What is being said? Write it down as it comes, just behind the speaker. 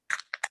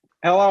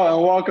Hello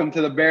and welcome to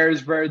the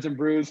Bears, Birds, and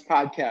Brews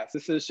podcast.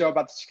 This is a show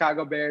about the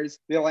Chicago Bears,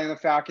 the Atlanta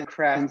Falcons,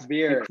 Crafts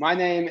beer. My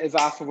name is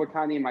Asif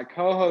Wakani. My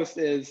co-host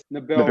is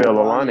Nabil Nabil Lalani.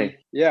 Lalani.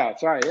 Yeah,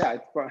 sorry. Yeah.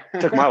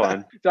 Took my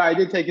line. Sorry, I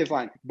did take his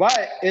line.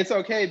 But it's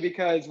okay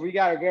because we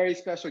got a very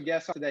special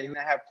guest today who's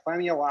going to have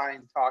plenty of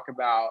lines to talk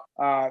about.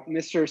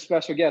 Mr.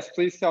 Special Guest,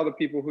 please tell the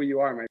people who you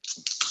are, man.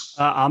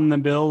 I'm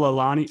Nabil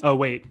Lalani. Oh,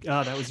 wait.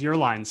 That was your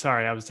line.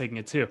 Sorry, I was taking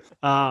it too.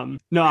 No,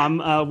 I'm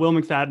Will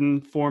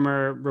McFadden,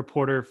 former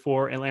reporter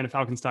for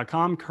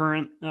AtlantaFalcons.com,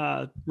 current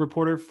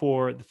reporter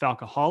for the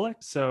Falcoholic.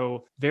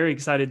 So very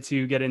excited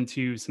to get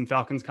into some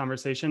Falcons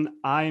conversation.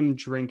 I'm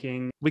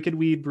drinking Wicked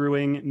Weed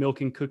Brewing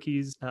Milk and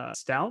Cookies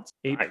Stout,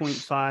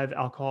 8.5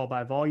 alcohol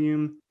by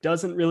volume.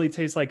 Doesn't really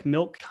taste like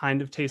milk,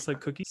 kind of tastes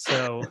like cookies.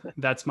 So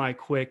that's my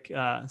quick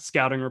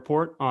scouting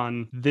report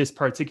on this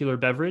particular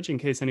beverage in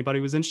case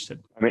anybody was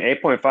interested. I mean,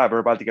 8.5, we're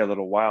about to get a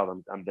little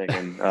wild, I'm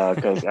thinking,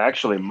 because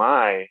actually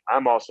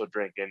I'm also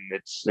drinking,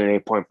 it's an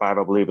 8.5,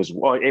 I believe,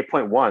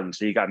 8.1,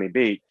 so you got me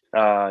beat.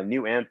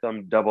 New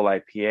Anthem double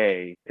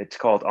IPA. It's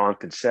called On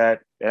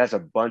Cassette. It has a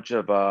bunch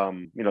of,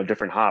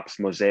 different hops,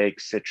 Mosaic,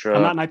 Citra.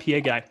 I'm not an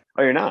IPA guy.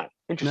 Oh, you're not?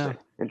 Interesting. No.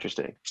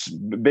 Interesting.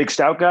 Big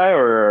stout guy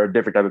or a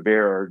different type of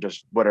beer or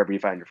just whatever you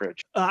find in your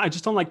fridge? I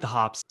just don't like the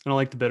hops. I don't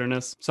like the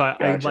bitterness. So I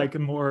Gotcha. like a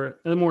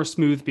more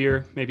smooth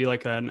beer, maybe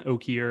like an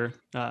oakier,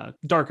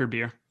 darker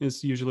beer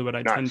is usually what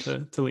I tend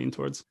to lean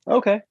towards.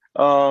 Okay.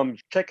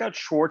 Check out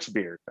Schwartz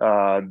beer.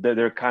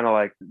 They're kind of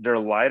like, they're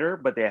lighter,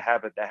 but they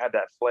have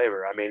that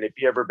flavor. I mean, if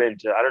you ever been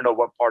to, I don't know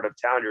what part of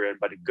town you're in,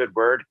 but a Good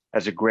Word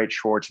has a great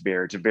Schwartz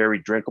beer. It's very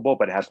drinkable,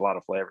 but it has a lot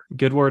of flavor.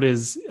 Good Word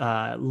is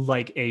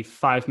like a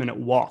 5-minute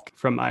walk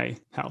from my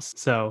house.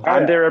 So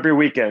I'm there every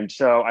weekend.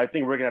 So I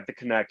think we're gonna have to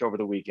connect over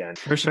the weekend.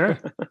 For sure.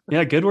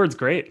 Yeah, Good Word's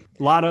great.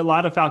 A lot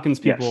of Falcons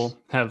people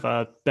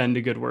have been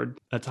to Good Word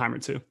a time or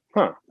two.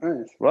 Huh.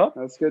 Nice. Well,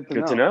 that's good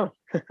to to know.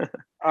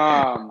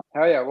 Hell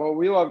yeah. Well,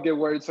 we love Good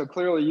Word, so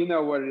clearly you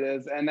know what it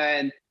is. And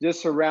then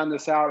just to round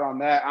this out on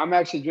that, I'm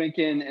actually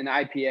drinking an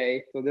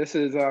IPA. So this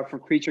is from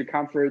Creature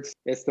Comforts.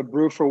 It's the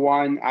Brew for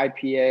One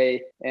IPA,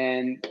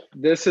 and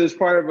this is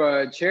part of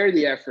a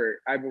charity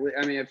effort. I believe.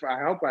 I mean, I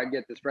hope I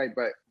get this right,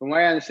 but from what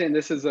I understand,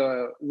 this is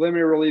a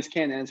limited release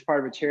can, and it's part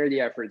of a charity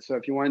effort. So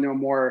if you want to know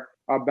more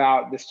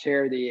about this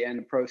charity and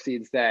the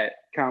proceeds that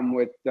come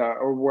with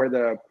or where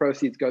the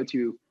proceeds go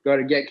to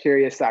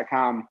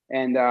getcurious.com.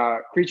 And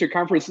Creature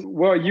Comforts,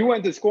 well, you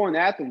went to school in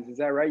Athens, is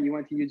that right? You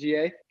went to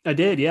UGA? I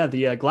did, yeah.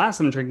 The glass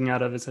I'm drinking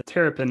out of is a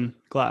Terrapin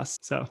glass.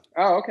 So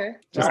okay.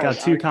 Just got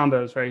two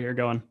combos right here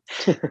going.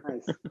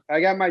 Nice.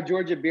 I got my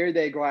Georgia Beer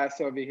Day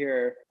glass over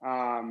here.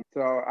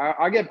 So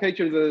I'll get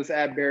pictures of this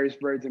at Bears,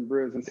 Birds, and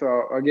Brews. And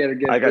so I'll get a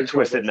good I got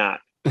Twisted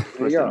Knot.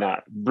 Twisted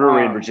Knot.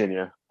 Brewery in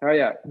Virginia. Oh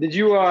yeah. Did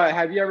you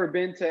have you ever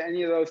been to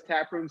any of those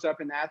tap rooms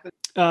up in Athens?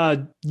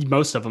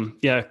 Most of them.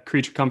 Yeah.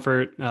 Creature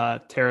Comfort,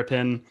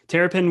 Terrapin.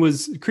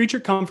 Creature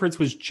Comforts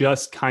was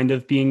just kind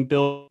of being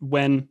built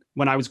when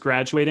I was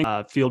graduating,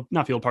 not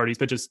field parties,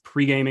 but just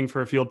pre-gaming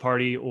for a field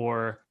party,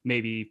 or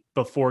maybe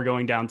before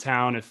going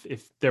downtown.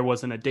 If there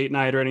wasn't a date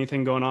night or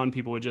anything going on,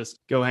 people would just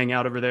go hang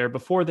out over there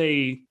before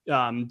they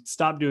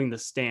stopped doing the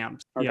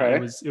stamps. Okay.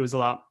 Yeah, it was a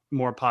lot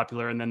more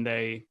popular. And then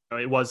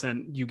it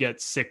wasn't, you get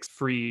 6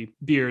 free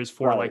beers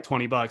for like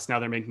 $20. Now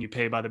they're making you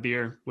pay by the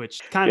beer, which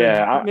kind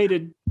of made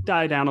it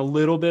die down a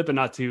little bit, but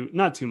not too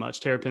much.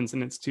 Terrapin's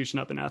an institution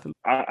up in Athens.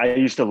 I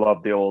used to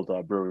love the old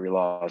brewery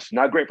laws.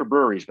 Not great for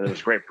breweries, but it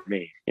was great for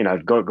me. You know,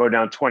 go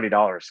down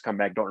 $20, come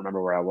back, don't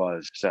remember where I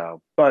was.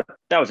 So, but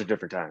that was a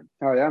different time.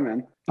 Oh yeah,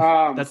 man.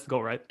 That's the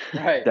goal, right?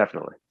 Right.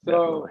 Definitely.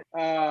 So,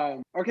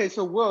 okay.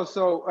 So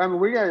Will, I mean,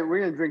 we're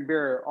gonna drink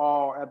beer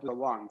all episode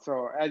long.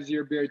 So as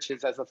your beer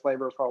changes, as the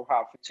flavor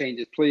profile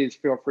changes, please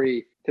feel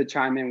free to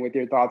chime in with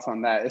your thoughts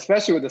on that,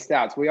 especially with the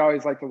stouts. We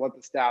always like to let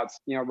the stouts,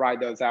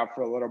 ride those out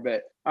for a little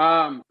bit.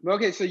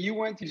 Okay, so you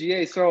went to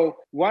GA. So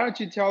why don't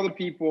you tell the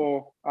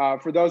people,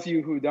 for those of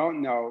you who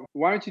don't know,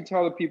 why don't you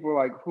tell the people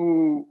like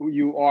who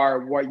you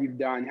are, what you've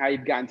done, how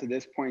you've gotten to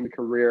this point in your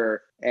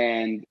career,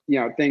 and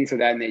things of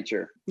that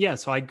nature. Yeah,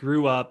 so I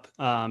grew up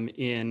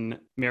in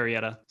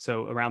Marietta,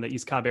 so around the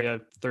East Cobb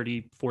area,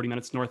 30, 40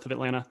 minutes north of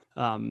Atlanta.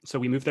 So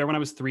we moved there when I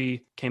was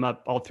 3, came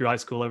up all through high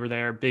school over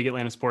there, big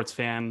Atlanta sports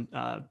fan.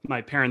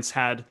 My parents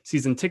had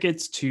season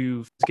tickets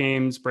to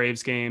games,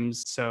 Braves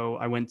games. So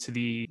I went to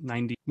the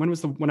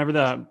whenever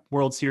the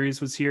World Series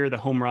was here, the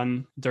home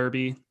run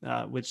derby,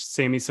 which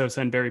Sammy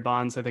Sosa and Barry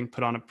Bonds, I think,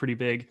 put on a pretty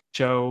big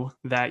show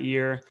that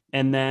year.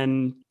 And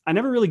then I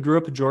never really grew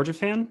up a Georgia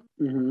fan,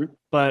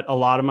 but a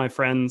lot of my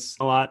friends,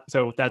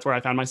 so that's where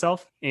I found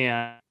myself,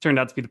 and it turned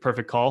out to be the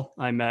perfect call.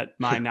 I met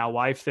my now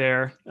wife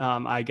there.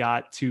 I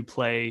got to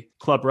play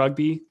club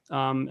rugby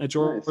at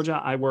Georgia.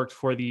 Nice. I worked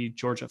for the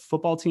Georgia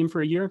football team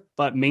for a year,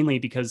 but mainly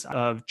because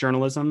of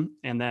journalism.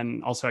 And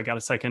then also I got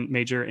a second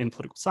major in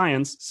political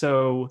science.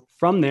 So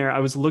from there, I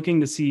was looking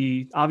to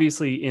see,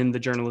 obviously in the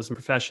journalism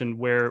profession,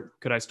 where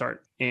could I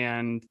start?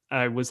 And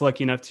I was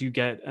lucky enough to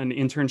get an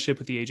internship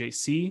with the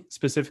AJC,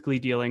 specifically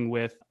dealing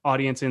with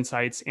audience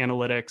insights,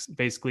 analytics,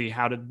 basically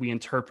how did we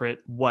interpret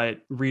what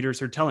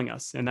readers are telling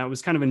us. And that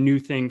was kind of a new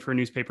thing for a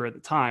newspaper at the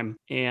time.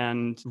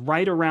 And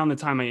right around the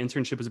time my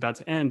internship was about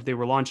to end, they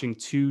were launching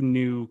 2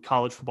 new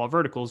college football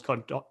verticals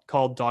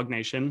called Dog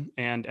Nation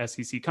and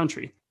SEC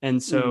Country.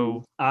 And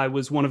so I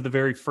was one of the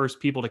very first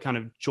people to kind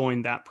of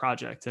join that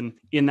project. And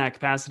in that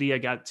capacity, I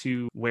got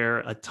to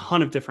wear a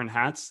ton of different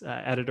hats,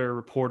 editor,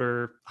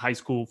 reporter, high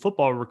school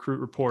football recruit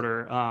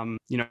reporter.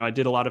 I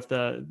did a lot of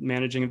the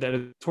managing of the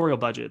editorial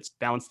budgets,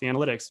 balanced the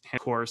analytics, of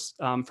course.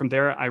 From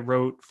there, I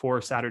wrote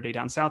for Saturday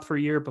Down South for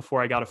a year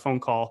before I got a phone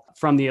call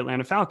from the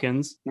Atlanta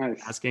Falcons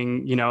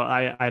asking,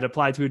 I'd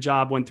applied to a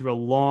job, went through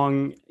a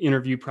long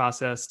interview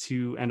process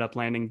to end up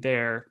landing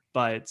there,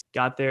 but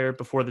got there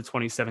before the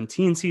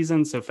 2017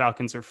 season. So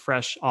Falcons are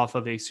fresh off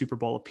of a Super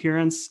Bowl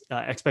appearance.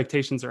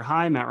 Expectations are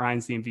high. Matt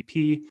Ryan's the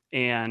MVP.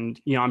 And,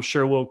 I'm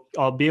sure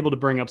I'll be able to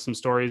bring up some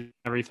stories,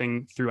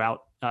 everything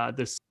throughout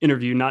this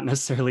interview, not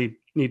necessarily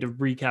need to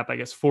recap, I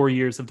guess, 4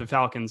 years of the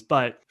Falcons.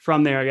 But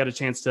from there, I got a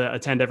chance to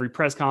attend every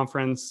press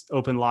conference,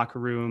 open locker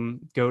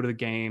room, go to the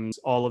games,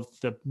 all of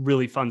the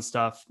really fun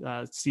stuff,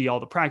 see all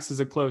the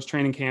practices at close,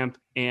 training camp,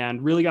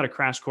 and really got a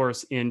crash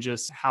course in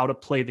just how to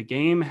play the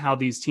game, how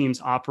these teams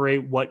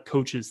operate, what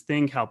coaches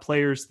think, how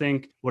players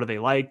think, what do they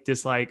like,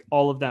 dislike,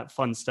 all of that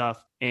fun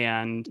stuff.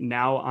 And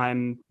now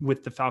I'm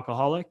with the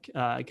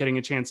Falcoholic, getting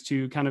a chance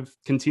to kind of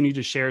continue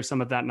to share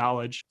some of that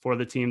knowledge for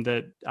the team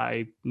that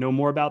I know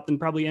more about than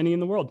probably any in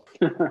the world.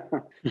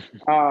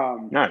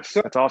 Nice.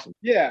 So, that's awesome.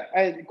 Yeah.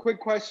 And quick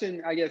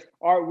question, I guess,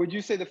 would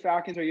you say the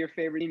Falcons are your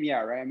favorite team?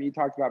 Yeah, right. I mean, you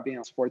talked about being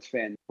a sports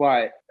fan,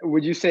 but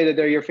would you say that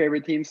they're your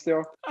favorite team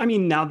still? I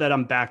mean, now that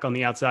I'm back on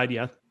the outside,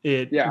 yeah.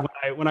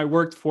 When I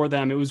worked for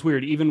them, it was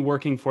weird. Even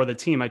working for the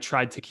team, I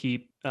tried to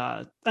keep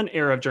an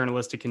air of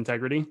journalistic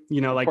integrity.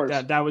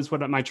 That was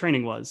what my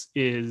training was,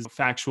 is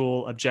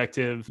factual,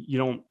 objective. You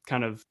don't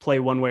kind of play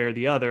one way or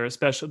the other,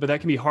 but that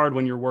can be hard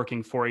when you're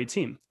working for a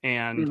team.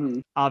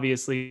 And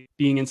obviously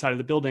being inside of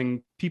the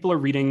building, people are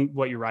reading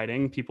what you're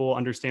writing. People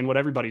understand what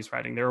everybody's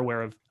writing. They're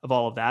aware of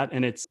all of that.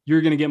 And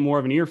you're going to get more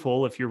of an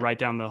earful if you're right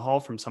down the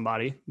hall from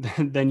somebody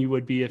than you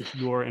would be if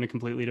you're in a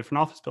completely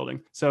different office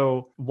building.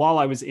 So while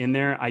I was in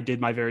there, I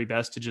did my very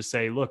best to just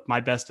say, look, my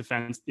best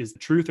defense is the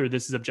truth, or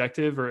this is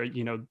objective, or,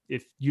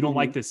 if you don't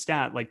like this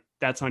stat, like,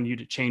 that's on you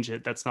to change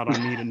it. That's not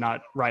on me to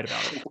not write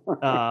about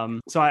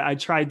it. So I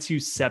tried to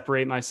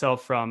separate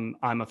myself from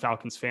I'm a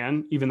Falcons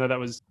fan, even though that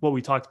was what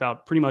we talked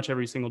about pretty much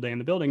every single day in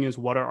the building, is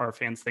what are our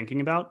fans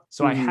thinking about?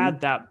 So I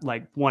had that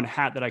like one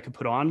hat that I could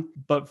put on,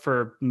 but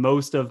for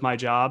most of my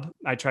job,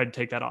 I tried to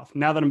take that off.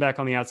 Now that I'm back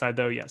on the outside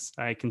though, yes,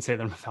 I can say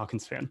that I'm a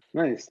Falcons fan.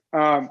 Nice.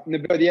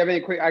 Nabil, do you have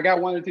any I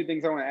got 1 or 2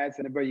 things I want to add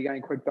to Nabil. You got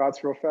any quick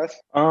thoughts real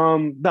fast?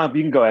 No,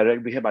 you can go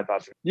ahead. We hit my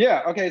thoughts.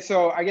 Yeah. Okay.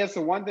 So I guess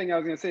the one thing I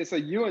was going to say, so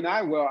you and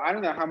I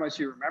don't know how much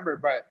you remember,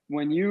 but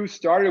when you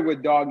started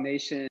with Dog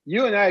Nation,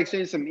 you and I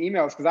exchanged some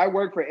emails because I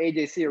worked for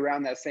AJC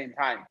around that same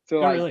time.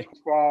 So really?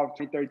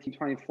 2013,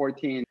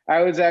 2014,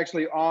 I was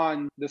actually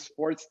on the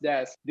sports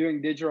desk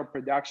doing digital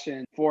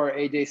production for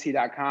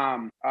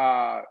AJC.com.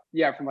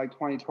 From like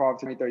 2012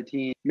 to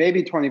 2013,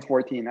 maybe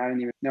 2014. I don't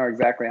even know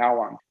exactly how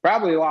long.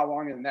 Probably a lot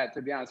longer than that,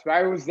 to be honest. But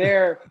I was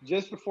there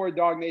just before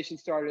Dog Nation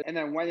started, and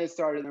then when it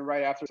started, and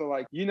right after. So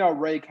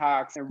Ray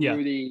Cox and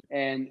Rudy,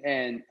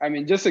 and I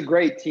mean, just a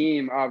great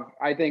team of,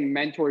 I think,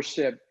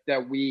 mentorship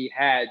that we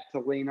had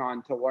to lean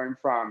on to learn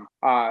from.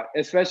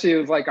 Especially, it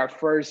was like our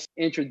first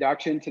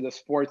introduction to the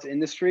sports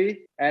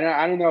industry. And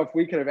I don't know if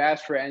we could have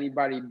asked for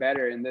anybody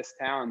better in this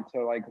town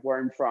to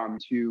learn from,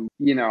 to,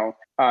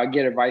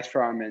 get advice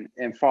from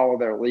and follow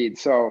their lead.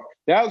 So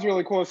that was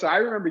really cool. So I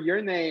remember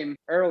your name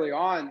early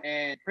on,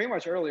 and pretty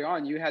much early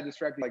on, you had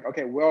this record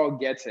okay, Will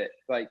gets it.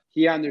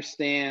 He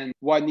understands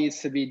what needs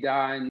to be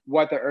done,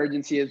 what the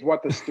urgency is,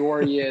 what the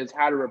story is,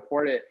 how to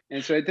report it.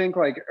 And so I think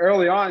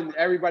early on,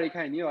 everybody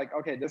kind of knew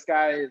okay, this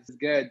guy is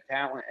good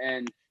talent.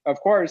 And of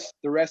course,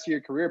 the rest of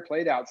your career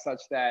played out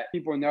such that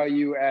people know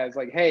you as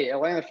hey,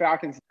 Atlanta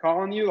Falcons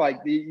calling you,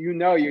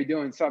 you're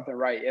doing something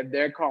right if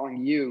they're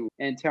calling you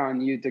and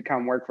telling you to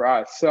come work for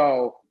us.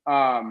 So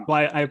well,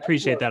 I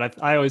appreciate that.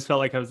 I always felt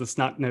like I was a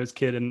snot-nosed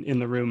kid in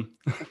the room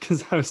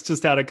because I was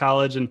just out of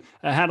college and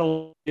I had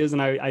ideas,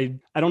 and I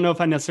don't know if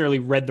I necessarily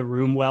read the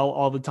room well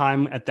all the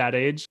time at that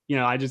age.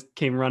 I just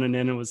came running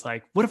in and was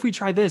like, what if we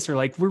try this? Or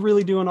we're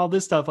really doing all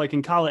this stuff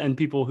in college, and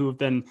people who have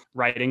been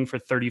writing for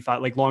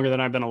 35, longer than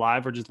I've been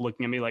alive, are just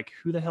looking at me like,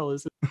 who the hell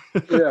is it?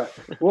 Yeah.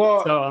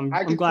 Well, so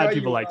I'm glad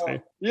people liked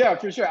me. Yeah,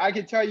 for sure. I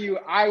can tell you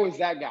I was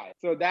that guy.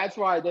 So that's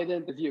why they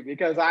didn't interview,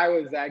 because I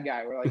was that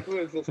guy. We're who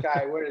is this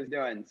guy? What is he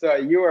doing? So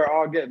you were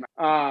all good.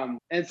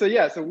 And so,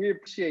 yeah, so we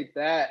appreciate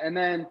that. And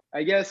then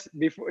I guess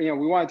before,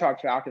 we want to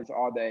talk Falcons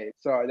all day.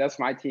 So that's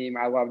my team.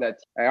 I love that.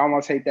 I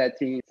almost hate that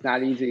team. It's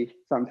not easy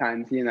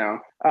sometimes,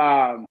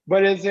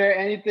 but is there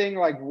anything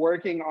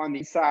working on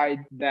the side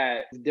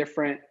that's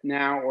different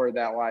now, or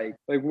that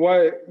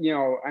what,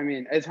 I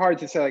mean, it's hard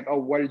to say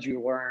what did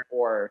you learn,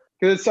 or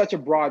because it's such a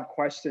broad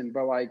question,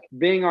 but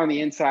being on the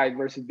inside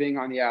versus being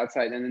on the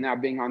outside, and then now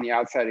being on the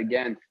outside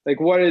again,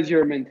 what is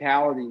your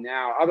mentality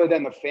now, other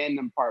than the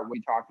fandom part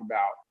we talked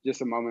about?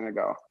 just a moment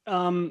ago?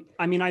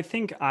 I mean, I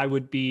think I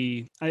would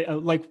be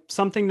like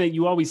something that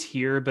you always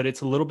hear, but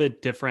it's a little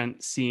bit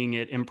different seeing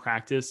it in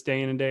practice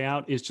day in and day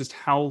out, is just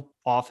how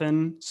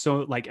often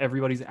like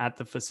everybody's at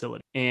the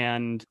facility.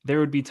 And there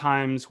would be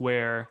times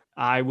where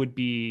I would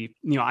be,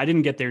 I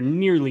didn't get there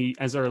nearly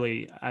as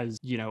early as,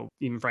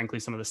 even frankly,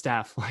 some of the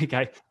staff.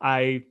 Like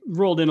I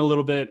rolled in a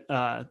little bit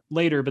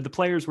later, but the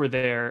players were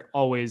there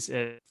always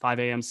at 5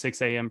 a.m.,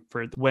 6 a.m.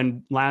 for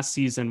when last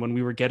season, when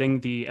we were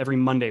getting every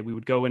Monday, we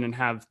would go in and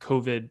have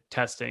COVID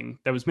testing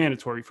that was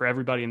mandatory for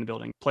everybody in the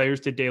building. Players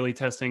did daily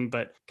testing,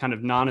 but kind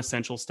of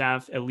non-essential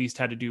staff at least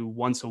had to do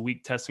once a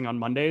week testing on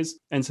Mondays.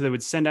 And so they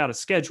would send out a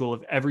schedule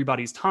of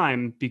everybody's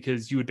time,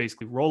 because you would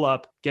basically roll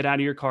up, get out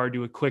of your car,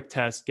 do a quick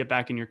test, get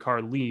back in your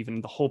car, leave.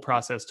 And the whole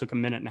process took a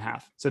minute and a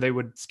half. So they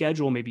would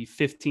schedule maybe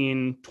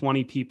 15,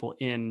 20 people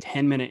in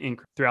 10-minute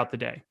increments throughout the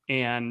day.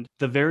 And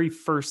the very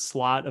first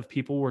slot of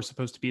people were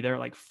supposed to be there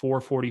like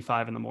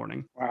 4:45 in the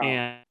morning. Wow.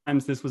 And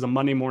sometimes this was a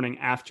Monday morning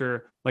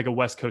after like a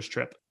West Coast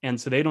trip. And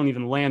so they don't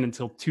even land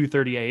until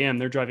 2:30 a.m.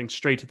 They're driving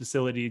straight to the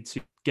facility to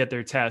get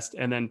their test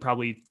and then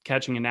probably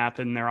catching a nap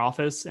in their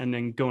office and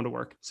then going to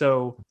work.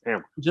 So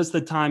just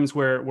the times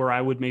where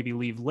I would maybe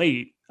leave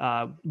late,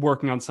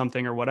 working on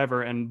something or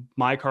whatever, and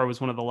my car was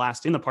one of the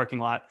last in the parking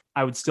lot,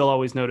 I would still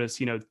always notice,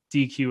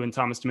 DQ and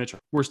Thomas Dimitrov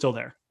were still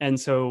there. And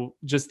so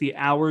just the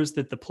hours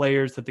that the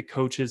players, that the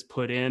coaches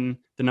put in,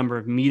 the number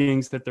of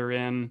meetings that they're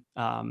in,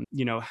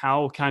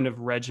 how kind of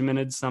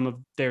regimented some of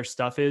their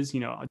stuff is,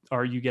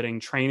 are you getting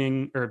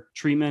training or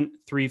treatment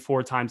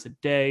 3-4 times a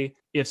day?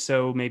 If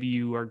so, maybe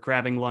you are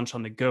grabbing lunch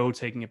on the go,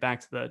 taking it back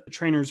to the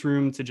trainer's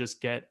room to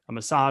just get a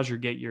massage or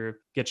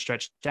get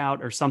stretched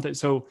out or something.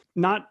 So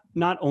not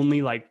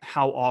only like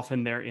how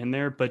often they're in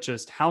there, but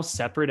just how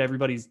separate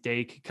everybody's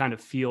day could kind of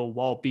feel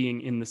while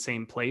being in the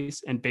same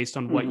place. And based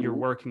on what you're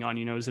working on,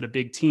 is it a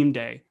big team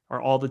day?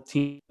 Are all the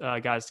team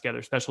guys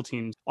together, special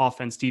teams,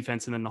 offense,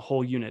 defense, and then the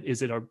whole unit?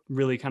 Is it a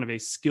really kind of a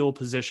skill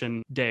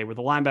position day where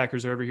the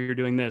linebackers are over here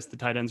doing this, the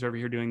tight ends are over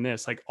here doing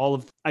this? Like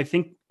I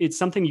think it's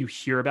something you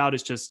hear about,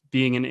 is just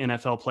being an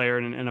NFL player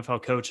and an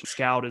NFL coach and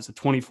scout is a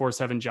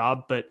 24/7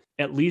 job. But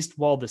at least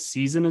while the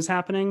season is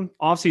happening,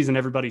 off season,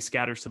 everybody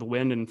scatters to the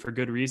wind, and for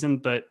good reason.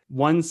 But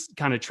once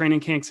kind of training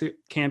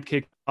camp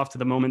kicks off to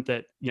the moment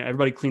that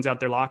everybody cleans out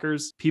their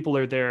lockers, people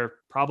are there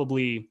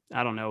probably,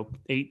 I don't know,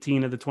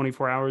 18 of the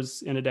 24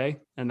 hours in a day.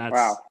 And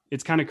that's,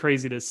 It's kind of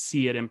crazy to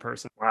see it in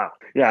person. Wow.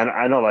 Yeah.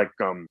 I know, like,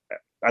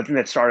 I think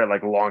that started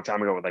like a long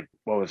time ago with like,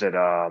 what was it?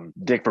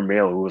 Dick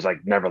Vermeil, who was like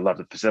never left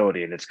the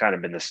facility. And it's kind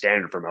of been the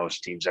standard for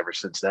most teams ever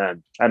since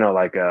then. I know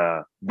like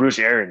Bruce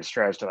Arians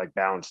tries to like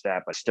balance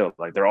that, but still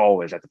like they're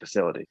always at the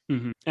facility.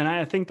 Mm-hmm. And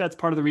I think that's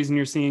part of the reason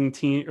you're seeing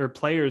team or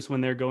players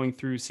when they're going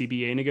through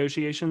CBA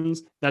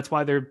negotiations. That's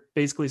why they're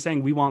basically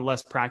saying, we want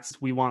less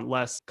practice. We want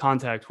less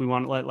contact. We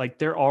want like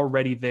they're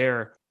already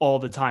there all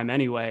the time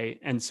anyway.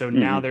 And so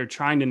now they're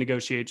trying to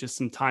negotiate just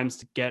some times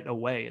to get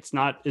away. It's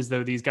not as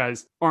though these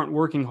guys aren't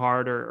working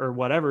hard or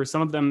whatever.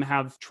 Some of them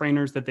have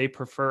trainers that they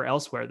prefer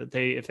elsewhere, that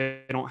if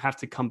they don't have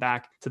to come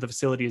back to the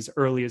facility as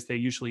early as they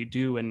usually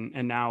do. And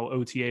now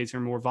OTAs are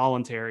more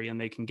voluntary and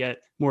they can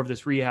get more of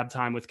this rehab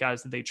time with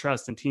guys that they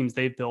trust and teams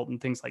they've built and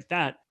things like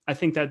that. I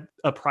think that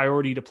a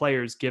priority to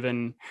players,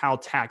 given how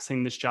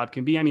taxing this job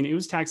can be. I mean, it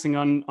was taxing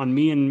on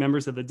me and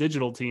members of the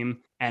digital team,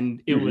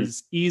 and it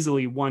was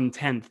easily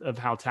 1/10 of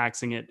how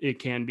taxing it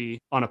can be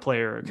on a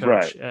player or a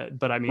coach. Right.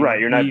 But I mean, right.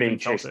 You're not being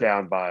chased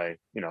down by,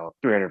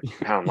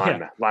 300-pound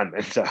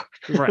linemen. So.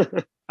 Right.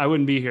 I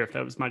wouldn't be here if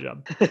that was my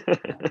job.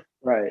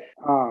 Right.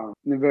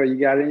 Nabil, you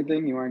got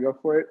anything? You want to go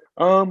for it?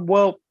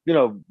 Well,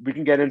 we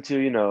can get into,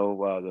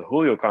 the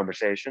Julio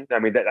conversation. I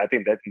mean, I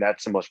think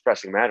that's the most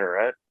pressing matter,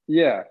 right?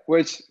 Yeah.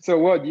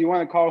 Do you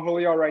want to call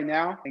Julio right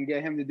now and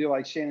get him to do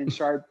like Shannon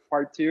Sharpe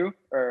part 2,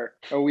 or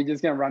are we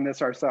just going to run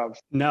this ourselves?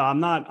 No, I'm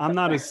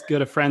not as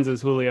good of friends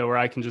as Julio where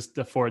I can just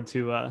afford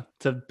to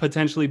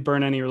potentially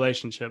burn any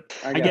relationship.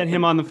 I get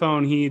him on the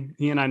phone. He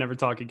and I never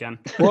talk again.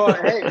 Well,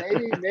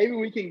 hey, maybe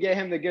we can get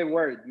him the good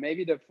word.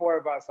 Maybe the 4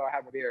 of us will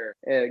have a beer,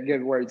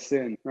 good word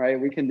soon, right?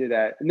 We can do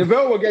that.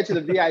 Nabil will get you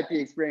the VIP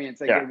experience.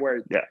 Good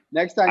word. Yeah.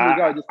 Next time you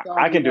go, just tell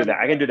I can do that.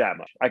 I can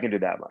do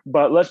that much.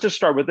 But let's just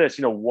start with this.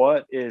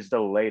 What is the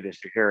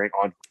latest you're hearing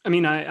on? I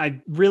mean,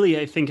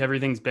 I think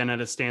everything's been at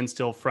a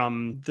standstill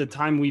from the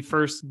time we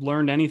first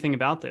learned anything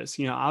about this.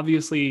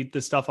 Obviously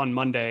the stuff on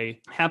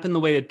Monday happened the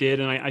way it did.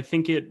 And I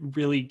think it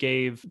really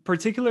gave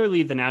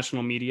particularly the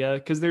national media,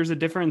 because there's a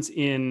difference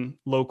in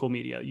local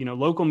media.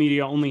 Local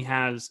media only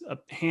has a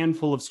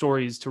handful of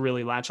stories to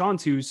really latch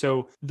onto.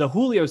 So the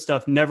Julio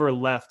stuff never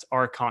left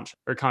our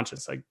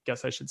conscience, I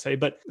guess I should say.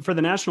 But for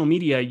the national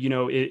media,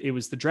 it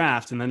was the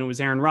draft, and then it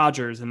was Aaron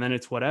Rodgers, and then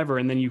it's whatever.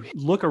 And then you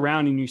look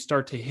around and you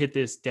start to hit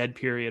this dead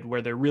period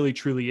where there really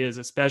truly is,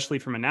 especially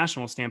from a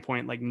national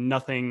standpoint, like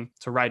nothing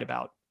to write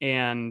about.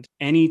 And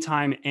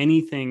anytime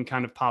anything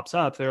kind of pops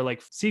up, they're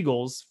like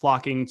seagulls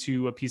flocking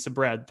to a piece of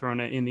bread thrown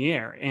in the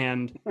air.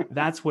 And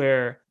that's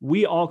where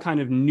we all kind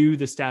of knew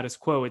the status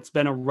quo. It's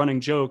been a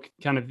running joke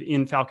kind of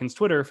in Falcons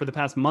Twitter for the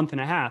past month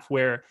and a half,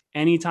 where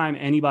anytime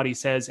anybody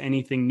says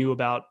anything new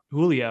about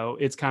Julio,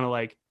 it's kind of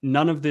like,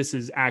 none of this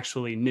is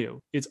actually new.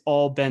 It's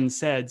all been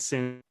said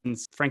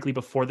since, frankly,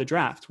 before the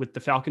draft. With the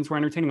Falcons were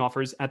entertaining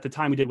offers at the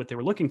time, we did what they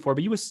were looking for,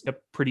 but you was a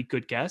pretty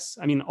good guess.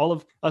 I mean, all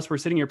of us were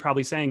sitting here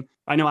probably saying,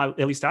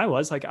 at least I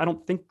was like, I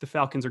don't think the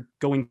Falcons are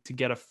going to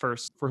get a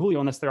first for Julio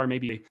unless they are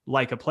maybe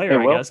like a player,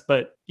 I guess.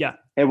 But yeah.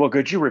 Hey, well,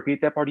 could you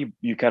repeat that part?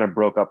 You kind of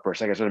broke up for a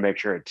second. I just want to make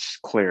sure it's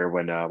clear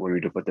when we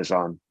do put this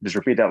on. Just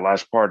repeat that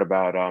last part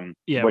about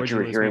what you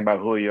were hearing about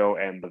Julio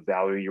and the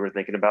value you were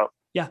thinking about.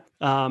 Yeah.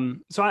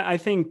 So I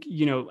think,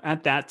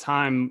 at that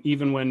time,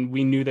 even when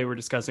we knew they were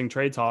discussing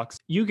trade talks,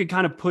 you could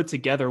kind of put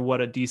together what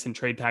a decent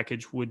trade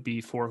package would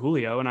be for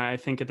Julio. And I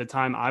think at the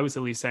time I was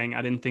at least saying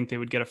I didn't think they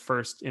would get a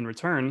first in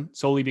return,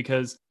 solely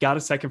because got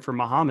a second for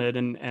Muhammad.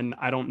 And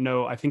I don't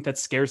know. I think that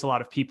scares a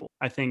lot of people.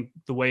 I think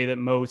the way that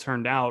Mo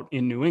turned out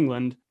in New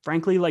England,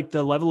 frankly, like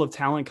the level of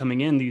talent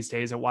coming in these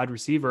days at wide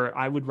receiver,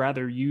 I would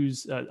rather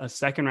use a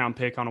second round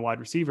pick on a wide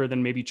receiver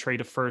than maybe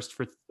trade a first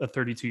for a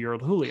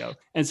 32-year-old Julio.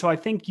 And so I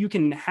think you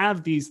can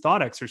have these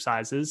thought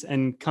exercises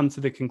and come to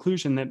the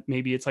conclusion that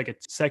maybe it's like a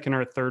second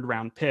or a third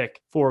round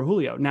pick for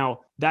Julio.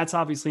 Now, that's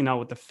obviously not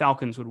what the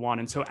Falcons would want.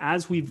 And so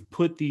as we've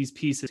put these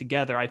pieces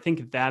together, I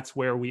think that's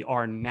where we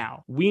are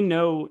now. We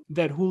know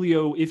that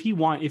Julio, if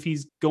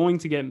he's going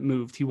to get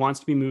moved, he wants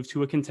to be moved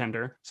to a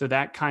contender. So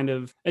that kind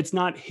of, it's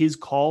not his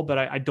call, but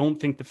I don't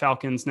think the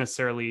Falcons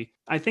necessarily,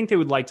 I think they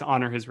would like to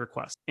honor his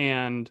request.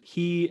 And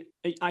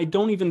I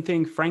don't even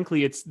think,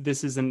 frankly,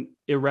 this is an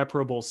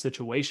irreparable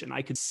situation.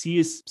 I could see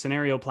a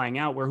scenario playing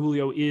out where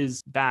Julio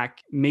is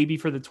back maybe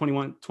for the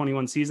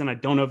 21 season. I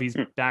don't know if he's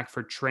back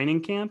for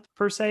training camp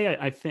per se.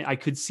 I think I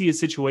could see a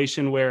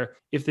situation where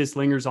if this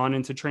lingers on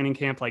into training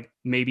camp, like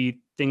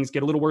maybe things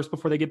get a little worse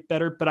before they get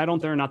better, but I don't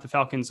think the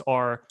Falcons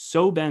are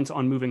so bent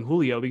on moving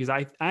Julio, because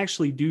I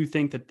actually do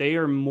think that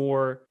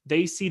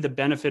they see the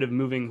benefit of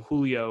moving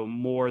Julio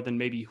more than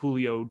maybe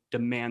Julio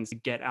demands to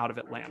get out of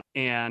Atlanta.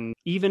 And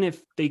even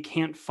if they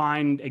can't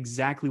find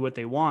exactly what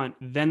they want,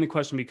 then the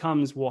question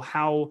becomes, well,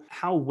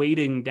 how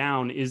weighting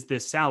down is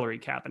this salary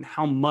cap, and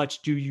how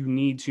much do you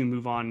need to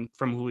move on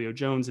from Julio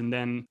Jones? And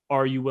then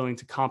are you willing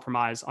to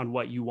compromise on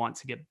what you want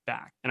to get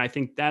back? And I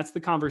think that's the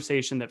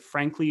conversation that,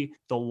 frankly,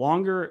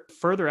 the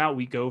further out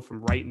we go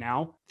from right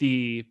now,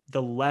 the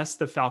less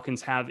the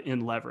Falcons have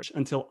in leverage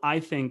until I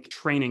think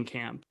training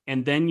camp.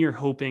 And then you're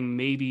hoping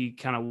maybe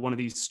kind of one of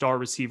these star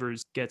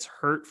receivers gets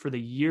hurt for the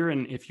year.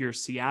 And if you're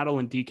Seattle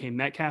and DK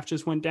Metcalf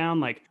just went down,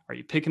 like, are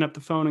you picking up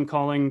the phone and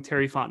calling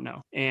Terry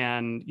Fontenot?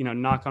 And,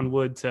 knock on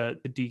wood to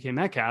DK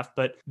Metcalf.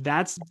 But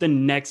that's the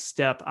next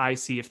step I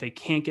see if they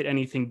can't get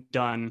anything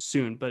done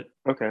soon. But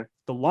okay,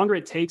 the longer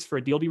it takes for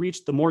a deal to be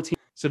reached, the more teams.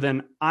 So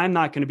then I'm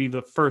not going to be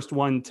the first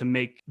one to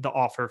make the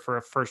offer for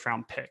a first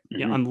round pick,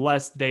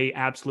 unless they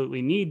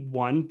absolutely need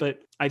one. But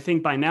I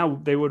think by now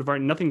they would have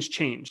already, nothing's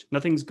changed.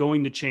 Nothing's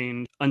going to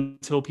change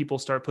until people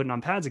start putting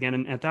on pads again.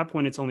 And at that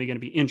point, it's only going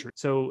to be injury.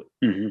 So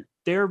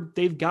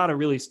they've got to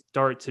really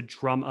start to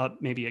drum up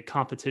maybe a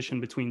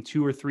competition between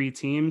 2 or 3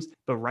 teams.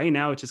 But right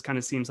now, it just kind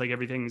of seems like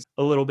everything's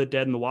a little bit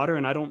dead in the water.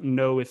 And I don't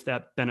know if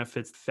that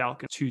benefits the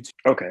Falcons too.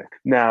 Okay.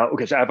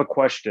 So I have a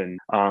question.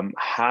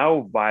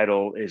 How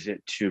vital is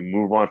it to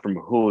move on from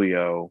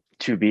Julio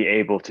to be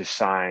able to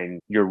sign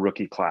your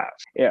rookie class?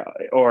 Yeah.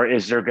 Or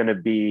is there going to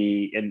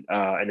be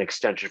an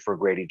extension for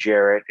Grady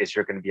Jarrett? Is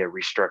there going to be a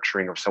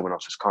restructuring of someone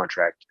else's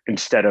contract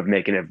instead of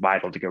making it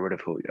vital to get rid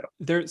of Julio?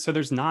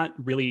 There's not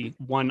really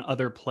one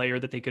other player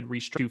that they could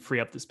restructure to free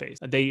up the space.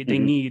 They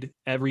need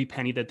every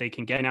penny that they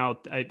can get. Now,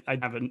 I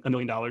have $1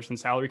 million in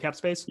salary cap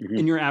space.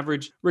 And your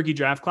average rookie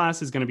draft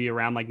class is going to be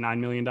around like $9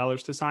 million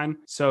to sign.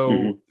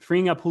 So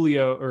freeing up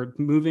Julio, or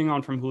moving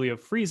on from Julio,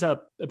 frees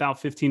up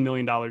about $15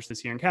 million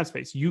this year in cap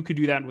space. You could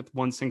do that with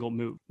one single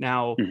move.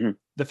 Now,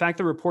 the fact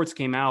that reports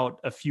came out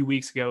a few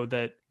weeks ago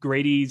that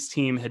Grady's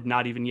team had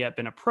not even yet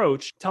been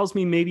approached tells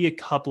me maybe a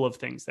couple of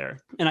things there.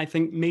 And I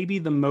think maybe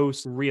the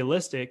most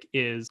realistic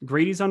is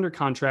Grady's under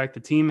contract. The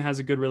team has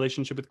a good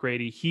relationship with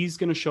Grady. He's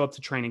going to show up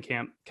to training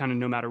camp kind of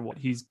no matter what.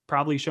 He's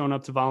probably showing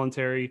up to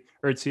voluntary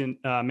or to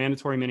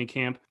mandatory mini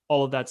camp,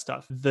 all of that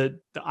stuff. The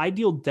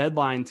ideal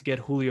deadline to get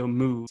Julio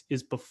moved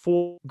is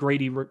before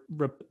Grady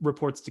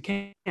reports to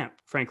camp,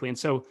 frankly. And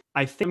so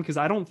I think, because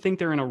I don't think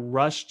they're in a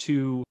rush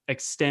to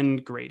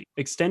extend Grady.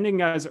 Extending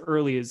guys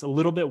early is a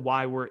little bit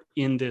why we're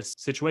in this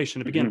situation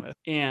to begin with.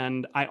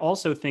 And I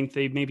also think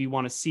they maybe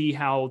want to see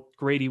how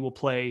Grady will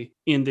play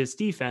in this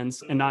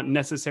defense and not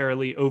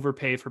necessarily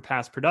overpay for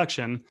past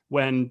production,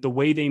 when the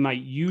way they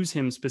might use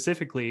him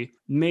specifically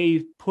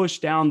may push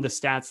down the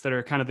stats that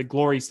are kind of the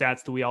glory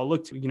stats that we all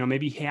look to.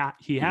 Maybe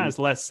he has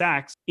less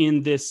sacks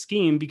in this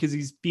scheme because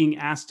he's being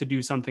asked to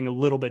do something a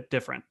little bit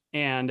different.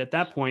 And at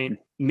that point,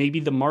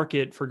 maybe the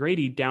market for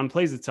Grady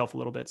downplays itself a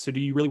little bit. So do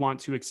you really want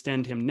to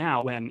extend him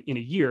now when in a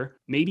year,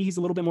 maybe he's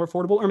a little bit more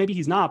affordable, or maybe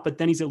he's not, but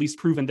then he's at least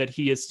proven that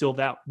he is still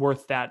that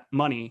worth that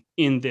money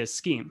in this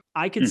scheme?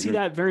 I could see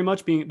that very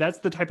much being, that's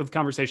the type of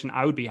conversation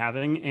I would be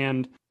having.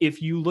 And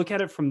if you look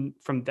at it from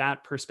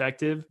that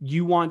perspective,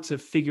 you want to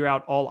figure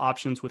out all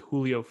options with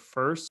Julio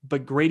first,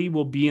 but Grady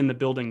will be in the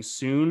building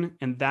soon.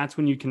 And that's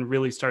when you can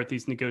really start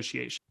these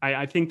negotiations.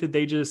 I think that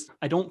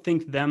I don't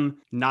think them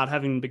not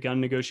having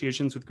begun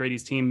negotiations with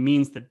Grady's team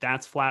means that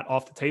that's flat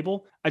off the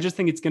table. I just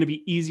think it's going to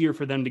be easier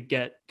for them to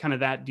get kind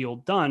of that deal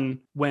done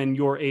when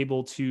you're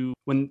able to,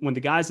 when the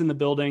guy's in the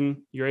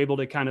building, you're able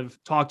to kind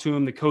of talk to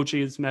him. The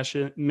coach's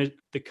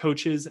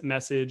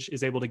message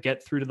is able to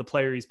get through to the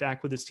player. He's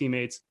back with his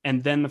teammates.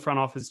 And then the front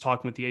office is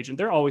talking with the agent.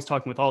 They're always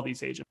talking with all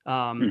these agents.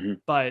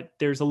 But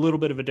there's a little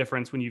bit of a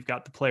difference when you've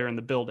got the player in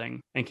the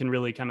building and can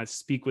really kind of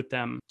speak with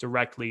them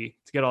directly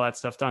to get all that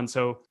stuff done.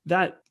 So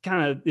that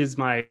kind of is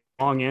my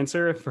long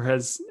answer for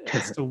as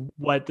to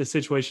what the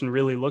situation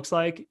really looks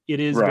like. It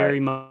is very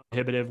much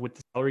prohibitive with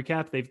the salary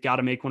cap. They've got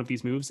to make one of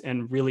these moves,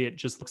 and really it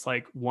just looks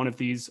like one of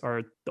these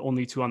are the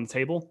only two on the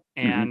table.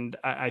 And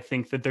I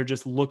think that they're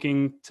just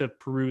looking to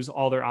peruse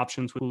all their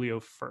options with Julio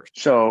first.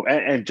 So,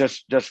 and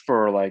just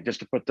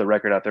to put the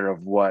record out there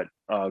of what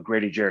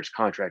Grady Jarrett's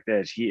contract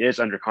is, he is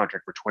under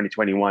contract for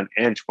 2021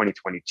 and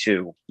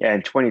 2022,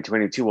 and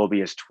 2022 will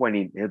be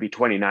he'll be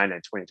 29 in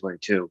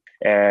 2022.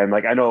 And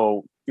like, I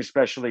know,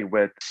 especially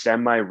with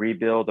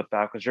semi-rebuild, the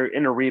Falcons are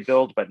in a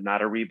rebuild, but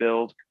not a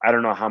rebuild. I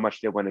don't know how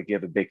much they want to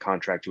give a big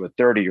contract to a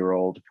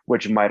 30-year-old,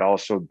 which might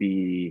also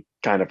be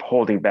kind of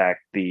holding back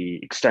the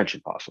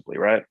extension possibly,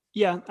 right?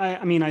 Yeah,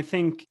 I mean, I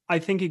think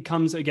it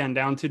comes again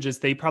down to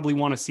just they probably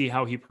want to see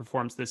how he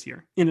performs this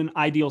year in an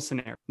ideal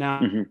scenario.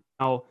 Now,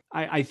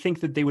 I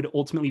think that they would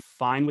ultimately be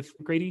fine with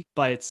Grady,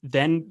 but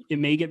then it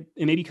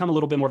may become a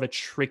little bit more of a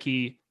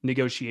tricky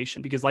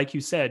negotiation because, like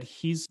you said,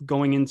 he's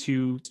going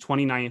into his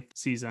 29th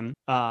season,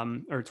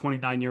 or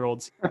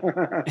 29-year-olds.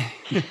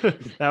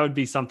 That would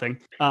be something.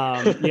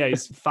 Yeah,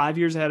 he's 5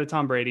 years ahead of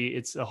Tom Brady.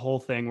 It's a whole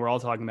thing. We're all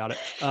talking about it.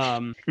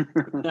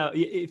 Now,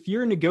 if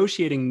you're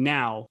negotiating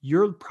now,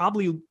 you're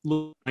probably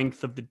the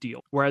length of the deal.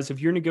 Whereas if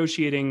you're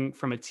negotiating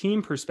from a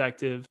team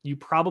perspective, you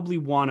probably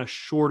want a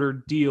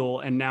shorter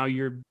deal, and now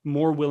you're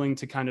more willing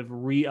to kind of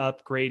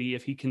re-up Grady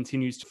if he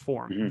continues to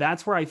form.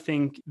 That's where I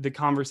think the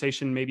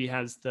conversation maybe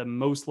has the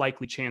most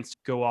likely chance to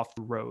go off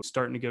the road,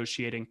 start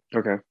negotiating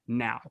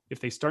now. If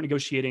they start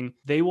negotiating,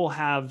 they will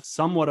have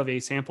somewhat of a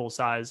sample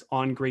size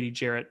on Grady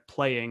Jarrett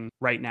playing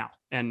right now.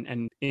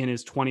 And in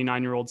his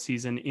 29-year-old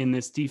season in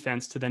this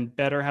defense to then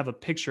better have a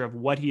picture of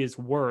what he is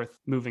worth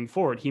moving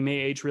forward. He may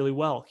age really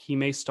well. He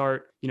may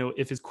start,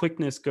 if his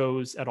quickness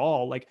goes at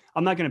all, like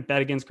I'm not going to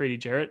bet against Grady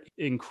Jarrett,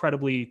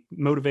 incredibly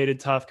motivated,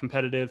 tough,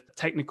 competitive,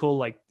 technical,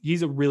 like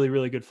he's a really,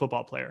 really good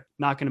football player.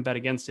 Not going to bet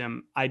against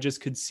him. I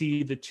just could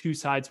see the two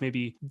sides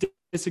maybe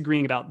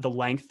disagreeing about the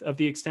length of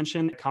the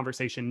extension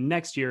conversation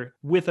next year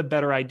with a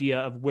better idea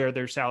of where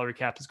their salary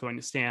cap is going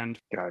to stand.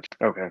 Gotcha.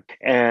 Okay.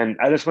 And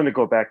I just want to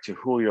go back to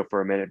Julio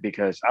for a minute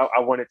because I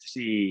wanted to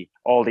see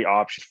all the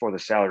options for the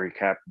salary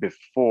cap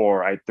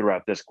before I threw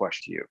out this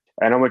question to you.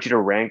 And I want you to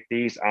rank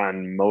these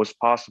on most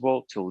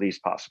possible to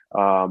least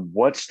possible.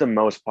 What's the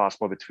most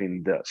possible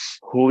between this?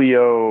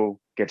 Julio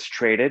gets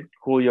traded,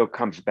 Julio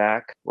comes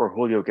back, or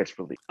Julio gets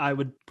released? I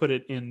would put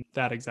it in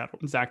that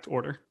exact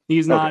order.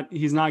 He's not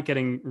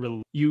getting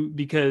released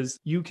because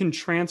you can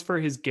transfer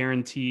his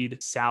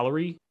guaranteed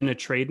salary in a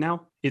trade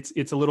now.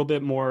 It's a little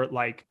bit more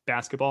like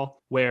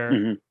basketball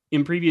where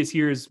in previous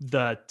years,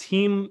 the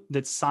team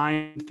that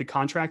signed the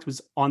contract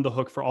was on the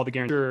hook for all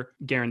the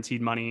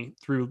guaranteed money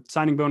through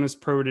signing bonus,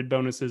 prorated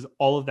bonuses,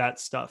 all of that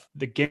stuff.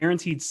 The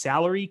guaranteed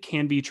salary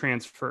can be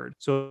transferred.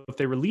 So if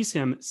they release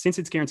him, since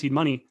it's guaranteed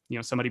money,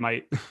 somebody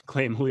might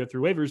claim Julio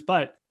through waivers,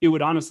 but it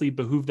would honestly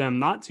behoove them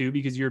not to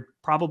because you're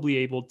probably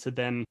able to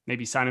then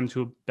maybe sign him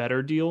to a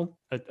better deal,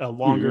 a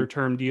longer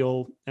term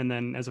deal, and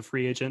then as a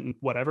free agent and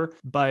whatever.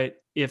 But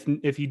if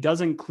he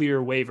doesn't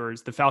clear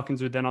waivers, the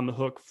Falcons are then on the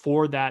hook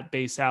for that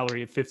base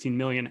salary of $15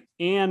 million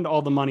and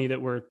all the money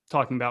that we're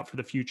talking about for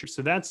the future.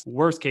 So that's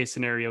worst case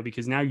scenario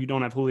because now you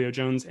don't have Julio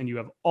Jones and you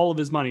have all of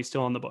his money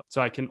still on the book.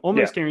 So I can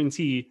almost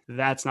guarantee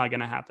that's not going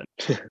to happen.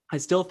 I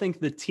still think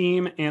the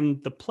team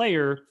and the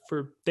player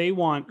they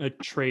want a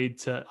trade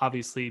to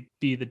obviously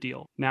be the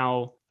deal.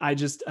 Now,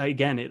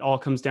 again, it all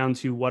comes down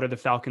to what are the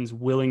Falcons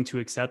willing to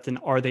accept and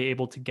are they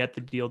able to get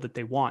the deal that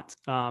they want?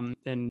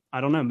 And I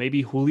don't know,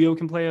 maybe Julio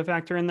can play a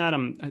factor in that.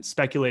 I'm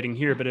speculating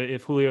here, but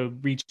if Julio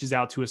reaches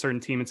out to a certain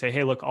team and say,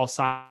 hey, look, I'll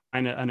sign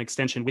an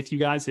extension with you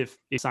guys. If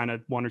you sign a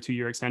 1 or 2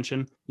 year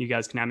extension, you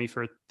guys can have me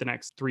for the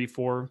next 3,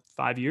 4,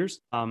 5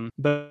 years.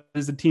 But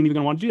is the team even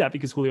going to want to do that?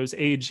 Because Julio's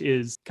age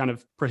is kind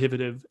of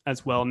prohibitive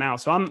as well now.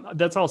 So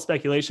that's all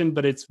speculation,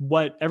 but it's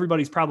what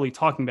everybody's probably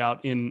talking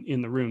about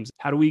in the rooms.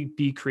 How do we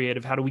be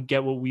creative? How do we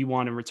get what we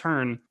want in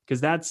return? because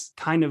that's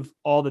kind of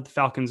all that the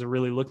Falcons are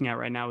really looking at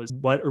right now is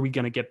what are we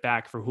going to get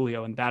back for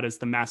Julio? And that is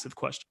the massive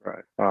question.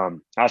 Right.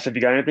 Austin, have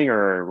you got anything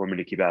or want me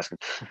to keep asking?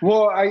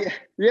 Well,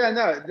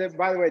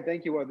 by the way,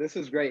 thank you. Well, this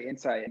is great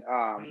insight.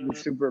 We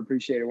super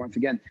appreciate it once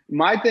again.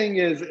 My thing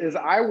is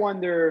I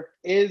wonder,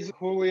 is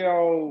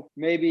Julio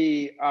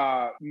maybe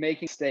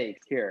making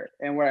mistakes here?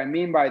 And what I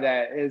mean by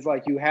that is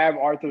like you have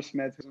Arthur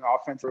Smith, who's an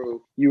offensive guru.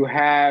 You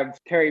have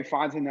Terry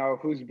Fontenot,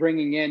 who's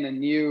bringing in a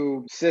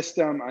new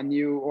system,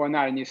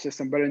 not a new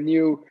system, but a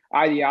new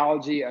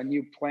ideology, a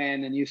new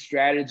plan, a new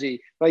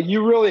strategy. Like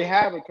you really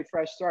have a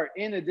fresh start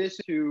in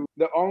addition to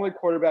the only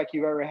quarterback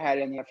you've ever had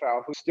in the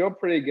NFL who's still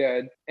pretty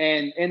good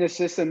and in a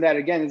system that,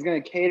 again, is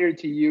going to cater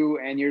to you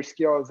and your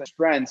skills and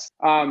strengths.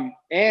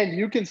 And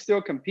you can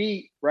still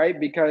compete, right?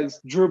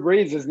 Because Drew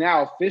Brees is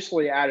now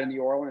officially out of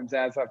New Orleans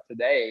as of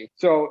today.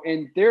 So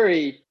in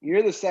theory,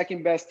 you're the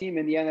second best team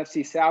in the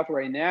NFC South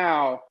right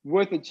now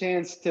with a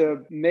chance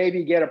to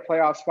maybe get a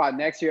playoff spot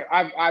next year.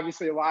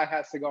 Obviously, a lot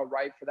has to go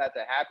right for that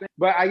to happen.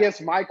 But I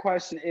guess my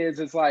question is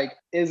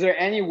there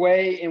any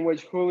way in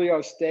which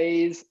Julio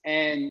stays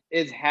and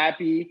is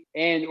happy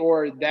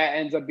or that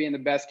ends up being the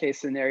best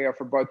case scenario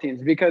for both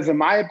teams? Because in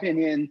my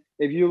opinion,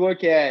 if you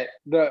look at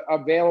the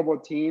available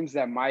teams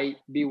that might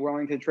be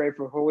willing to trade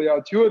for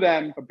Julio, two of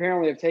them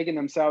apparently have taken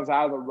themselves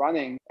out of the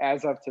running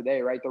as of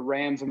today, right? The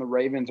Rams and the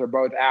Ravens are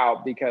both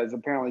out because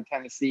apparently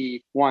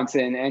Tennessee wants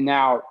in, and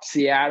now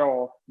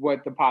Seattle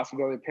with the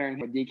possibility of pairing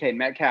with DK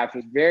Metcalf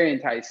is very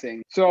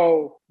enticing.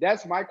 So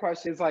that's my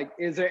question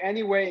is there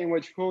any way in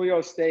which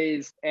Julio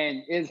stays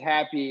and is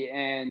happy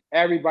and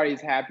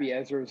everybody's happy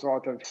as a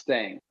result of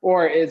staying?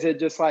 Or is it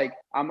just like,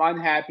 I'm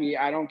unhappy,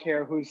 I don't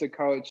care who's the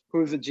coach,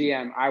 who's the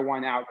GM, I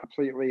want out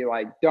completely,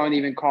 like don't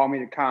even call me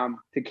to come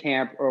to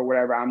camp or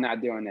whatever, I'm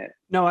not doing it?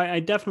 No, I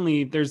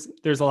definitely, there's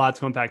a lot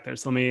to unpack there.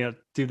 So let me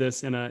do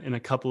this in a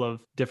couple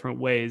of different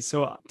ways.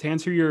 So to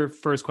answer your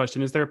first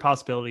question, is there a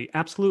possibility?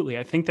 Absolutely.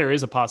 I think there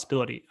is a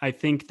possibility. I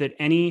think that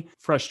any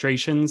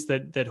frustrations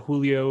that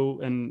Julio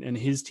and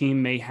his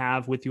team may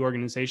have with the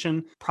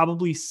organization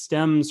probably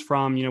stems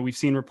from, we've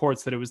seen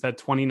reports that it was that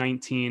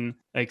 2019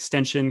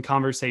 extension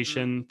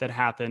conversation that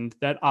happened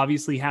that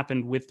obviously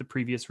happened with the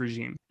previous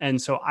regime.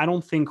 And so I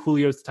don't think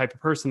Julio's the type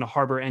of person to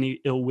harbor any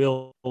ill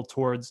will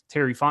towards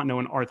Terry Fontenot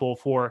and Arthur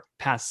for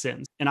past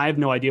sins. And I have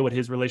no idea what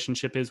his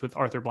relationship is with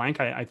Arthur Blank.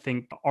 I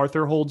think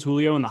Arthur holds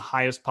Julio in the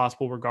highest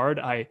possible regard.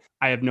 I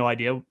have no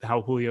idea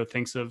how Julio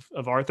thinks of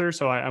Arthur,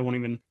 so I won't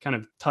even kind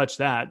of touch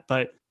that.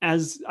 But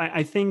as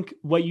I think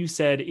what you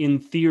said in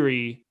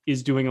theory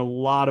is doing a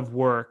lot of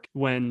work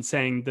when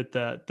saying that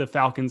the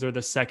Falcons are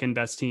the second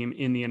best team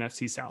in the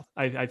NFC South.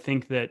 I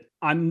think that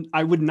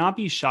I would not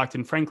be shocked.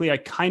 And frankly, I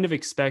kind of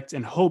expect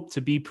and hope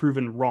to be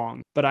proven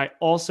wrong, but I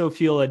also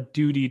feel a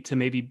duty to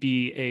maybe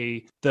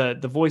be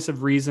the voice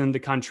of reason, the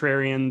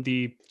contrarian,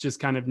 the just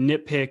kind of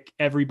nitpick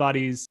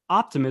everybody's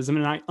optimism.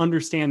 And I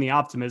understand the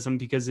optimism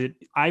because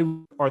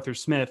Arthur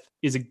Smith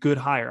is a good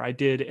hire. I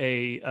did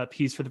a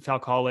piece for the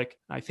Falcoholic,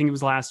 I think it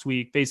was last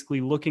week, basically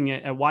looking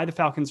at why the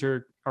Falcons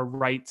are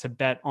right to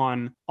bet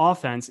on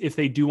offense if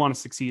they do want to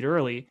succeed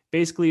early.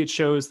 Basically, it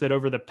shows that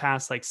over the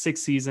past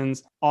 6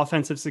 seasons,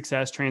 offensive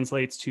success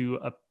translates to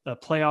a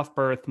playoff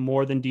berth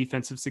more than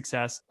defensive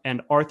success.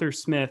 And Arthur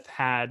Smith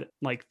had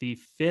the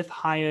 5th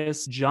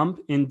highest jump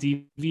in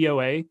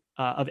DVOA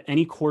of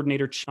any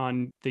coordinator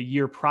on the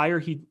year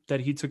prior that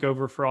he took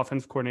over for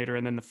offensive coordinator,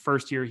 and then the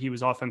first year he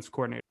was offensive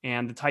coordinator.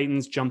 And the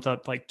Titans jumped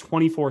up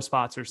 24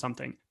 spots or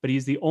something. But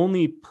he's the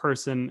only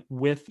person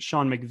with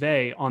Sean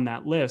McVay on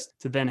that list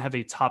to then have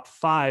a top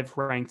 5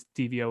 ranked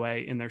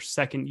DVOA in their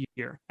second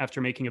year after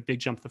making a big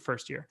jump the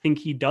first year. I think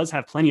he does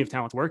have plenty of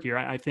talent to work here.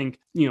 I think,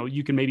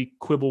 you can maybe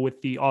quibble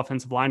with the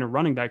offensive line or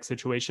running back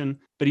situation,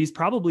 but he's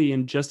probably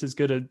in just as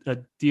good a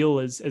deal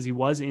as he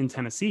was in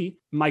Tennessee.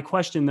 My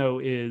question, though,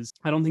 is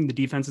I don't think the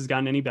defense has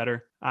gotten any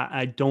better.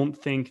 I don't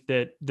think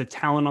that the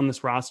talent on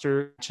this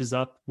roster matches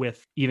up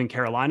with even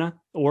Carolina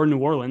or New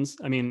Orleans.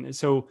 I mean,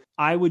 so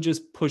I would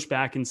just push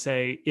back and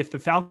say, if the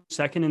Falcons are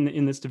second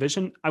in this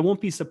division, I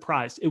won't be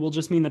surprised. It will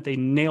just mean that they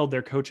nailed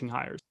their coaching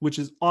hires, which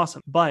is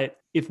awesome. But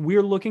if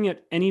we're looking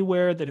at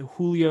anywhere that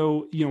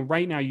Julio,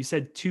 right now, you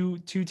said two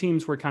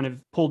teams were kind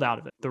of pulled out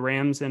of it, the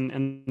Rams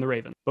and the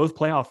Ravens, both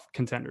playoff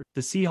contenders.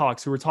 The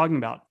Seahawks, who we're talking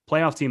about,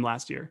 playoff team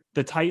last year.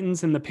 The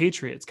Titans and the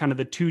Patriots, kind of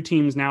the two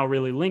teams now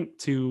really linked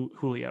to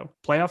Julio.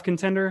 Playoff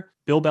contender,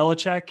 Bill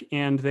Belichick,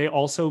 and they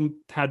also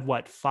had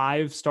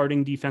 5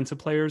 starting defensive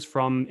players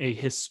from a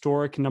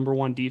historic number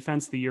 1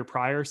 defense the year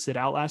prior sit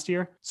out last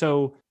year.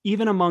 So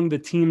even among the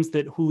teams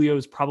that Julio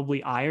is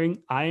probably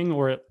eyeing,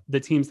 or the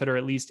teams that are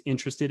at least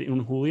interested in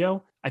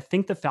Julio, I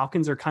think the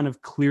Falcons are kind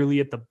of clearly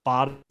at the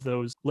bottom of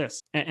those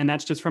lists. And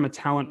that's just from a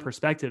talent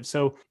perspective.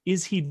 So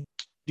is he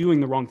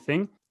doing the wrong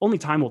thing? Only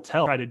time will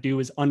tell. Try to do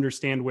is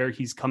understand where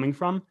he's coming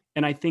from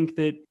And I think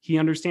that he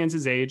understands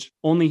his age.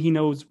 Only he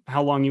knows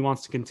how long he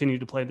wants to continue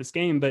to play this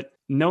game. But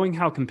knowing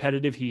how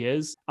competitive he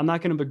is, I'm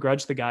not going to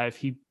begrudge the guy if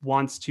he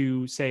wants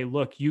to say,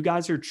 look, you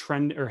guys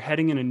are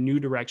heading in a new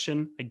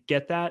direction. I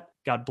get that.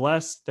 God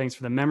bless. Thanks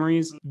for the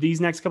memories.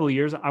 These next couple of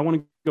years, I want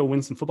to go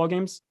win some football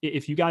games.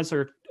 If you guys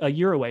are a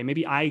year away,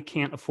 maybe I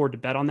can't afford to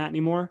bet on that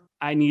anymore.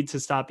 I need to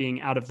stop being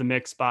out of the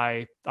mix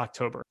by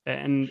October.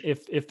 And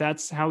if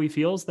that's how he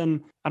feels,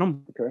 then I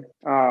don't. Okay.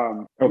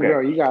 Okay. Julio,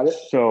 you got it.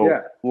 So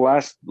Yeah.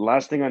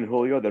 last thing on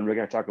Julio, then we're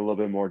going to talk a little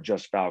bit more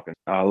just Falcons,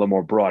 a little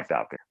more broad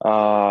Falcon.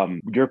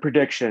 Your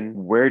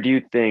prediction, where do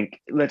you think,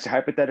 let's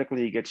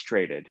hypothetically he gets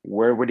traded.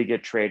 Where would he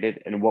get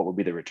traded and what would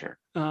be the return?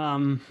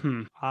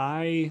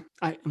 I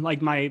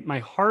like my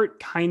heart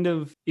kind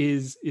of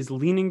is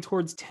leaning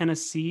towards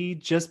Tennessee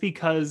just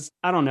because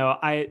I don't know.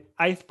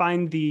 I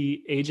find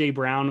the AJ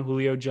Brown,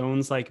 Julio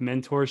Jones like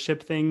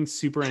mentorship thing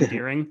super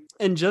endearing.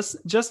 And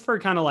just for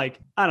kind of like,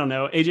 I don't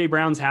know, AJ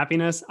Brown's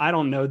happiness. I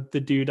don't know the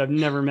dude. I've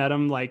never met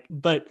him,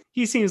 but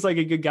he seems like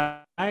a good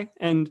guy.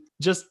 And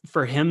just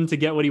for him to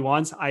get what he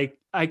wants,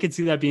 I could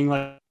see that being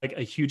like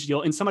a huge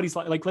deal. And somebody's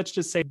like, let's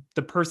just say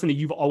the person that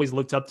you've always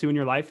looked up to in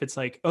your life, it's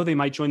like, oh, they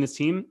might join this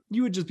team.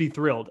 You would just be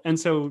thrilled. And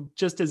so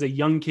just as a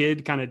young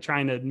kid kind of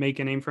trying to make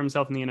a name for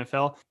himself in the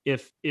NFL,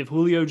 if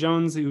Julio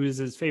Jones, who is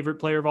his favorite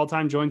player of all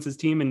time, joins his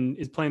team and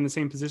is playing the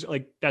same position,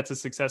 like that's a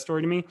success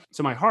story to me.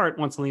 So my heart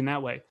wants to lean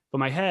that way. But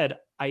my head,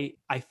 I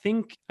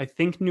think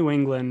New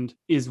England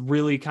is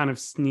really kind of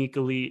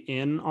sneakily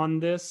in on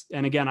this.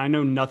 And again, I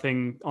know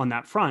nothing on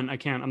that front.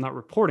 I'm not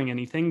reporting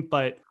anything,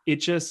 but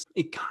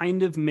it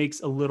kind of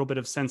makes a little bit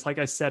of sense. Like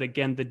I said,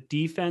 again, the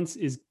defense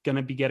is going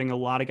to be getting a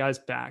lot of guys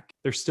back.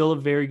 They're still a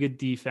very good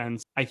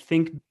defense. I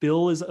think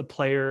Bill is a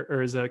player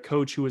or is a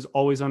coach who has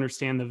always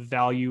understand the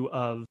value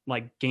of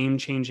like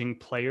game-changing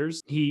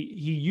players. He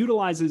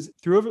utilizes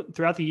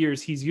throughout the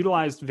years, he's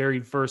utilized very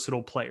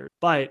versatile players,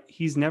 but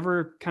he's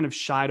never kind of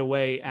shied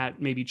away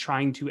at maybe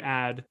trying to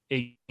add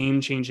a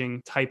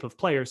game-changing type of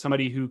player,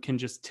 somebody who can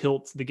just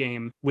tilt the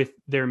game with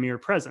their mere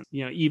presence.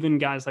 You know, even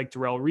guys like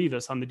Darrelle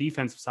Revis on the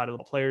defensive side of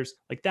the players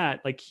like that,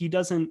 like he's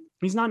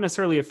not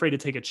necessarily afraid to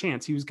take a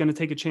chance. He was going to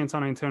take a chance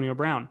on Antonio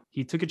Brown.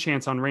 He took a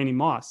chance on Randy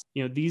Moss.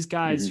 You know, these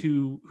guys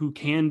who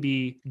can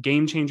be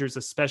game changers,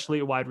 especially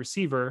at wide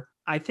receiver,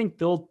 I think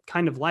Bill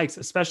kind of likes,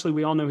 especially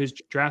we all know his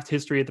draft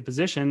history at the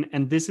position.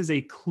 And this is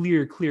a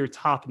clear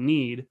top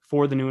need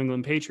for the New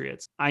England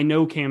Patriots. I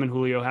know Cam and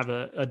Julio have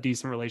a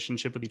decent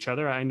relationship with each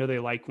other. I know they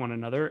like one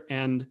another.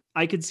 And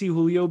I could see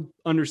Julio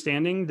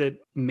understanding that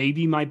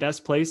maybe my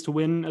best place to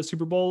win a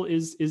Super Bowl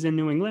is in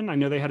New England. I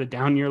know they had a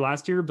down year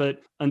last year,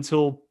 but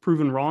until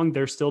proven wrong,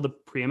 they're still the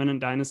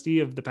preeminent dynasty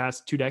of the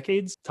past 2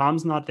 decades.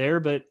 Tom's not there,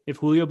 but if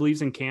Julio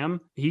believes in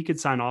Cam, he could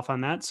sign off on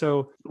that.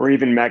 So, or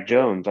even Mac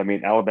Jones. I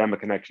mean, Alabama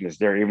connection is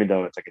there, even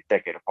though it's like a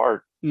decade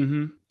apart.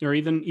 Or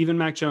even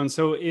Mac Jones.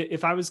 So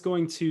if I was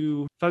going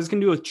to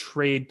do a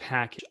trade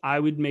package, I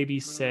would maybe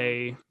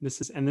say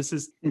this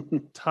is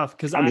tough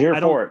because I'm here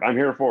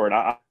for it.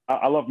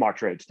 I love mock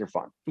trades. They're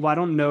fun. Well, I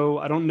don't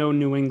know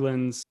New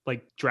England's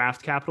like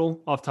draft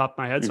capital off the top of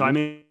my head. So I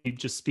may be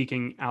just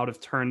speaking out of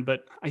turn,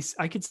 but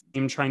I could see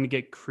him trying to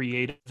get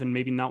creative and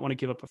maybe not want to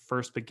give up a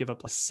first, but give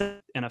up a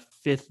second and a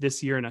fifth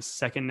this year and a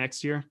second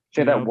next year.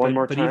 Say that one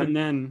more time. But even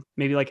then,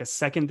 maybe like a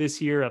second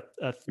this year,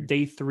 a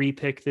day 3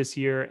 pick this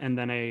year, and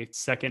then a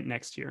second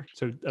next year.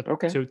 So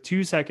so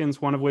 2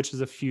 seconds, one of which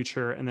is a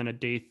future, and then a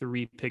day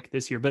 3 pick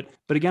this year. But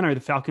again, are the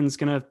Falcons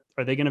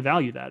are they going to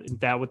value that? Is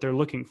that what they're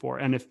looking for?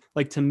 And if,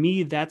 like, to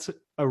me, that's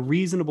a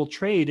reasonable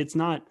trade. It's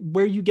not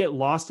where you get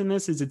lost in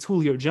this is it's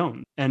Julio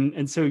Jones.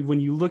 And so when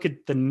you look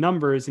at the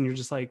numbers and you're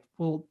just like,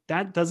 well,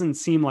 that doesn't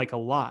seem like a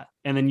lot.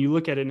 And then you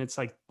look at it and it's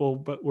like, well,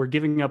 but we're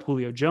giving up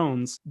Julio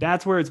Jones.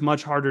 That's where it's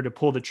much harder to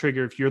pull the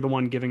trigger if you're the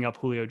one giving up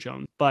Julio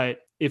Jones.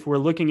 But if we're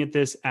looking at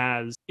this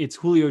as it's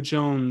Julio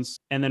Jones,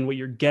 and then what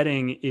you're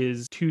getting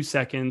is 2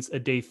 seconds, a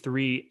day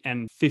 3,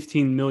 and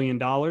 $15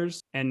 million,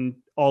 and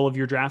all of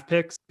your draft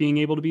picks being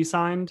able to be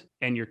signed,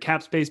 and your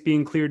cap space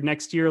being cleared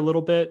next year a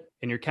little bit,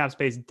 and your cap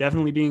space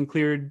definitely being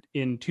cleared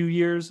in 2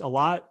 years a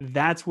lot,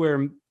 that's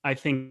where I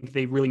think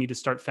they really need to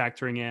start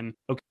factoring in,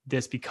 okay,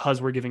 this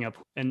because we're giving up,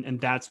 and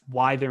that's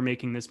why they're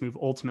making this move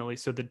ultimately.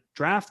 So the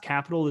draft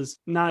capital is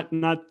not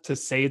to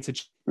say it's a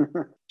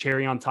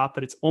cherry on top,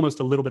 but it's almost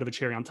a little bit of a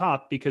cherry on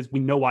top because we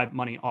know why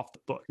money off the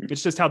book.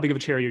 It's just how big of a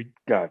cherry.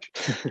 Gotcha.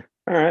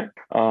 All right.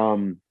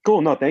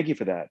 Cool. No, thank you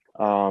for that.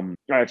 All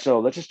right. So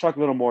let's just talk a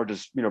little more,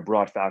 just,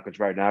 broad Falcons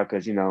right now,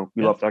 because,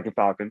 we love talking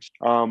Falcons.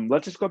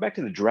 Let's just go back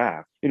to the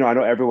draft. I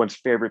know everyone's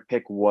favorite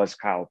pick was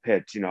Kyle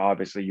Pitts.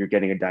 Obviously you're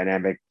getting a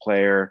dynamic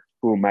player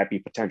who might be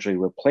potentially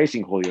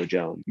replacing Julio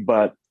Jones.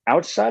 But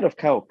outside of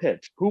Kyle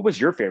Pitts, who was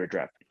your favorite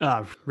draft?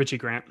 Richie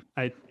Grant.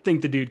 I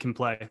think the dude can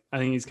play. I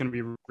think he's going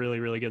to be really,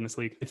 really good in this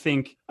league. I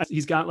think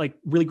he's got like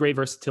really great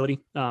versatility.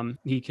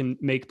 He can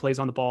make plays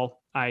on the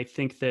ball. I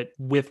think that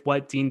with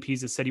what Dean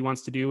Pease has said he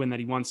wants to do, and that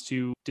he wants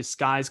to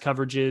disguise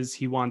coverages,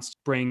 he wants to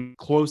bring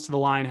close to the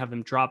line, have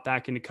them drop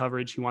back into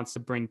coverage. He wants to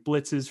bring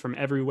blitzes from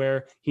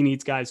everywhere. He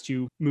needs guys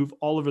to move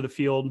all over the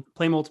field,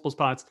 play multiple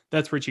spots.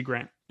 That's Richie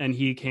Grant. and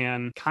he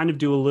can kind of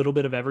do a little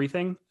bit of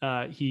everything.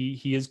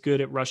 He is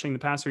good at rushing the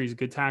passer. He's a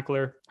good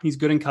tackler. He's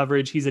good in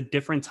coverage. He's a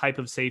different type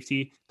of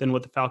safety than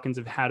what the Falcons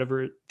have had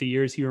over the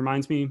years. He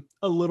reminds me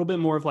a little bit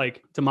more of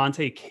like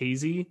Damontae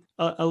Kazee,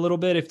 a little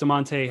bit, if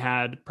Damontae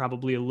had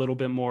probably a little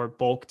bit more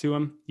bulk to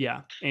him.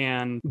 Yeah.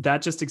 And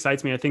that just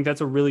excites me. I think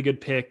that's a really good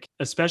pick,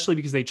 especially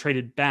because they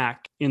traded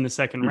back in the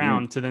second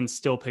round to then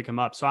still pick him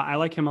up. So I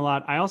like him a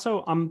lot.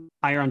 I'm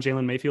higher on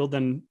Jalen Mayfield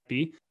than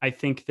B. I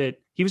think that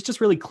he was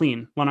just really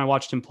clean when I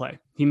watched him play.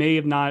 He may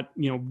have not,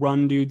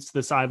 run dudes to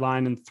the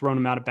sideline and thrown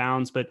him out of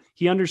bounds, but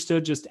he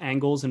understood just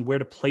angles and where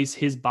to place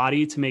his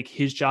body to make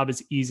his job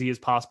as easy as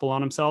possible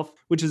on himself,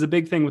 which is a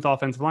big thing with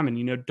offensive linemen.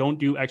 Don't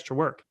do extra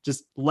work.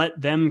 Just let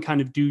them kind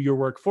of do your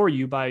work for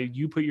you. By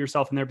you put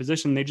yourself in their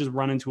position, they just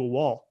run into a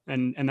wall.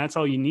 And that's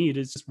all you need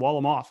is just wall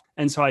them off.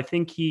 And so I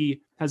think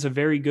he has a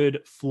very good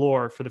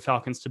floor for the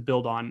Falcons to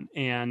build on.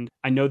 And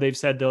I know they've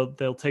said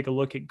they'll take a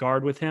look at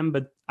guard with him,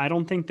 but I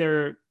don't think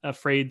they're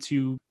afraid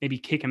to maybe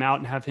kick him out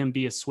and have him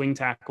be a swing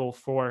tackle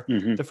for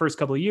the first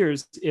couple of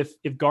years if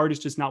guard is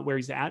just not where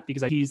he's at,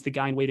 because he's the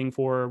guy waiting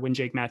for when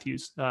Jake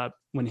Matthews,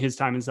 when his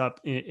time is up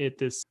at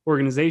this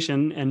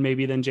organization. And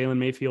maybe then Jalen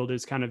Mayfield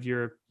is kind of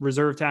your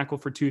reserve tackle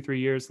for 2-3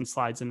 years and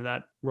slides into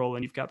that role,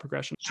 and you've got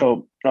progression.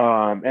 So,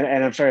 and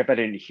I'm sorry if I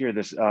didn't hear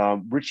this,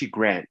 Richie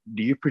Grant,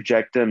 do you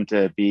project him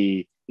to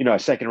be, a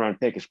second round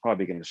pick is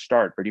probably going to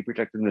start, but do you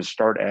project him to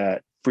start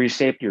at free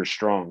safety or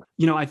strong?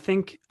 I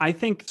think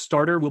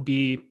starter will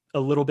be a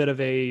little bit of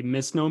a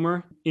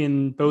misnomer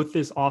in both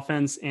this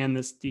offense and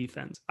this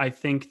defense. I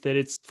think that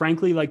it's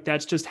frankly like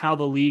that's just how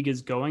the league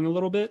is going a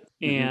little bit.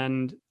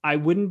 And I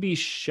wouldn't be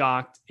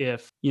shocked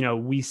if,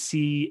 we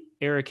see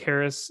Eric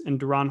Harris and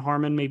Duron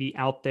Harmon maybe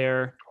out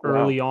there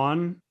early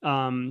on.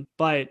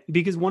 But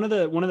because one of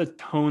the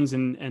tones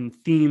and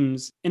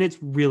themes, and it's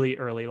really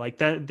early, like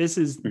that,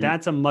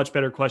 that's a much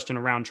better question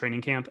around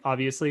training camp,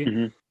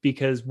 obviously,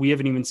 because we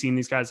haven't even seen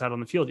these guys out on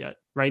the field yet.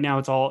 Right now,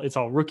 it's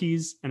all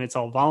rookies and it's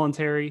all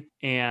voluntary,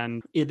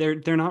 and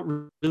they're not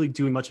really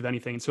doing much of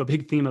anything. And so a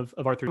big theme of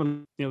our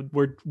three,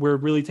 we're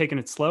really taking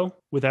it slow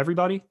with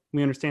everybody.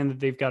 We understand that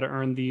they've got to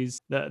earn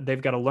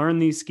they've got to learn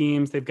these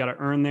schemes. They've got to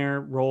earn their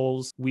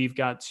roles. We've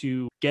got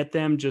to get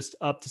them just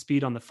up to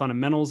speed on the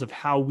fundamentals of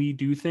how we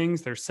do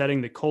things. They're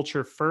setting the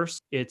culture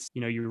first. It's,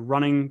 you're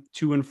running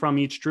to and from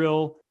each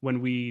drill. When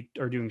we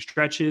are doing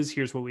stretches,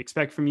 here's what we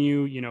expect from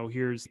you.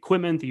 Here's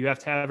equipment that you have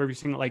to have every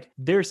single,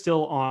 they're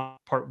still on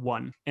part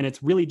one. And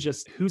it's really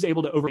just who's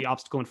able to overcome the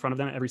obstacle in front of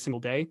them every single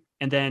day.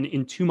 And then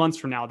in 2 months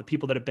from now, the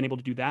people that have been able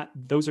to do that,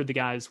 those are the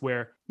guys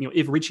where,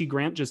 if Richie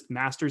Grant just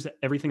masters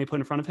everything they put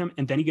in front of him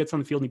and then he gets on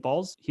the field and he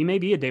balls, he may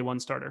be a day one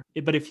starter.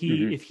 But if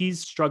he's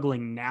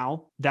struggling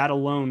now, that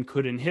alone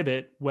could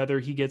inhibit whether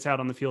he gets out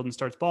on the field and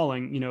starts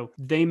balling.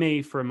 They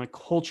may, from a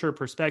culture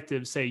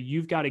perspective, say,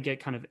 you've got to get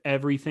kind of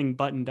everything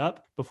buttoned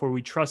up before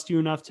we trust you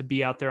enough to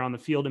be out there on the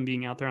field, and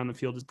being out there on the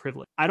field is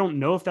privilege. I don't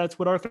know if that's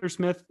what Arthur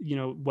Smith,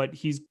 what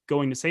he's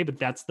going to say, but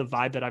that's the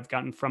vibe that I've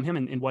gotten from him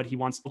and what he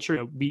wants to culture.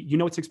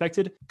 What's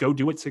expected, go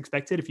do what's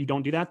expected. If you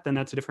don't do that, then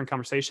that's a different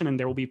conversation, and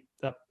there will be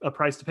a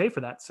price to pay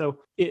for that. So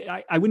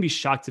I wouldn't be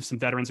shocked if some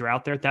veterans are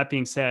out there. That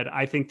being said,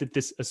 I think that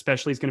this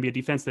especially is going to be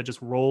a defense that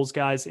just rolls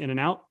guys in and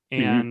out.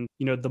 And,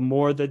 the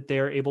more that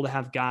they're able to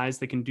have guys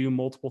that can do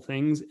multiple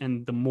things,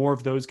 and the more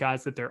of those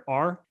guys that there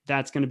are,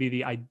 that's going to be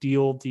the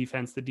ideal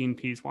defense that Dean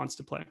Pease wants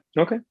to play.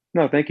 Okay.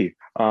 No, thank you.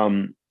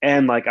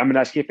 And I'm going to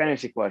ask you a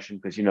fantasy question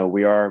because,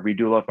 we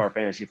do love our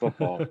fantasy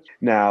football.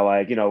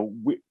 Now,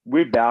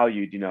 we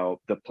valued,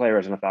 the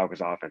players in the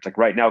Falcons offense. Like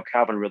right now,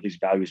 Calvin Ridley's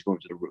value is going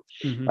to the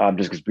roof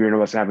just because Bruno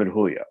was having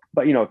Julio.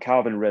 But,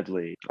 Calvin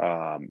Ridley,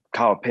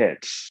 Kyle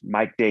Pitts,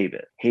 Mike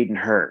Davis, Hayden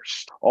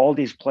Hurst, all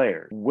these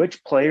players,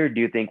 which player do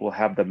you think will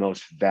have the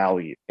most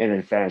value in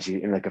a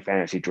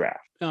fantasy draft?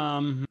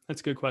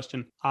 That's a good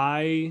question.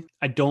 I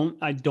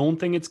don't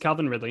think it's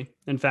Calvin Ridley.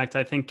 In fact,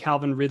 I think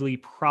Calvin Ridley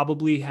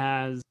probably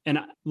has, and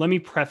let me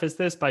preface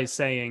this by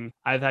saying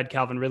I've had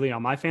Calvin Ridley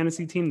on my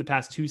fantasy team the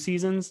past 2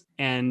 seasons.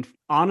 And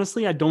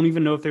honestly, I don't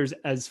even know if there's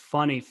as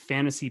fun a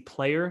fantasy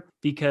player,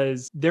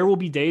 because there will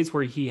be days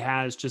where he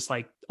has just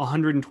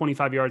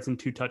 125 yards and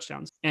 2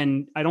 touchdowns.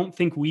 And I don't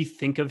think we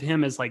think of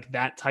him as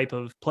that type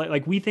of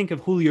play. We think of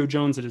Julio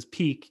Jones at his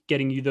peak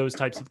getting you those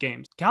types of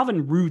games.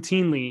 Calvin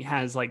routinely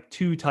has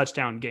 2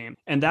 touchdown game,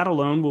 and that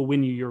alone will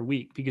win you your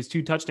week, because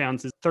 2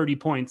 touchdowns is 30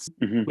 points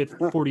with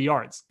 40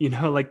 yards,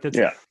 that's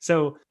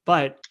so.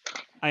 But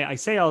I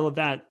say all of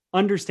that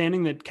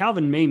understanding that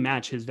Calvin may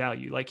match his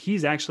value.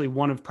 He's actually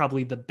one of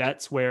probably the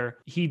bets where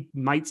he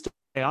might still,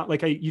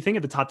 you think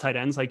of the top tight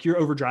ends, you're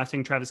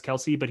overdrafting Travis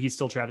Kelce, but he's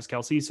still Travis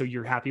Kelce, so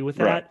you're happy with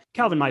that. Right.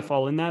 Calvin might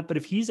fall in that, but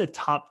if he's a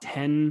top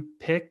 10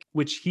 pick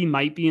which he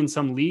might be in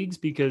some leagues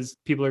because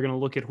people are going to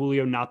look at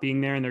Julio not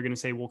being there and they're going to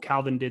say, well,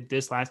 Calvin did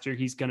this last year.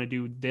 He's going to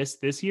do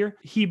this year.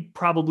 He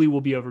probably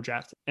will be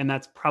overdrafted. And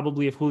that's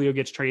probably if Julio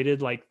gets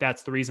traded, like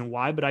that's the reason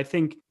why. But I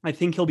think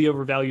he'll be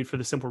overvalued for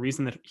the simple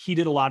reason that he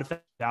did a lot of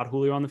that without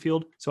Julio on the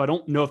field. So I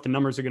don't know if the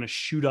numbers are going to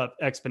shoot up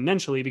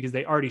exponentially because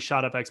they already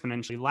shot up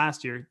exponentially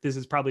last year. This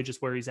is probably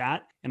just where he's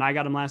at. And I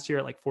got him last year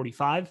at like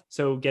 45.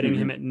 So getting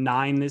him at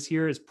 9 this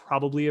year is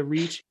probably a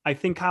reach. I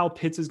think Kyle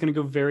Pitts is going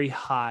to go very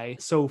high.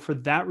 So for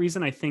that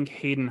reason, I think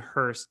Hayden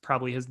Hurst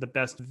probably has the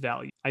best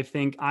value. I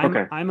think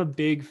I'm a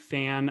big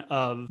fan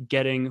of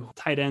getting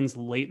tight ends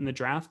late in the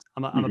draft.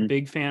 I'm a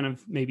big fan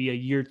of maybe a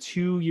year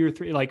 2, year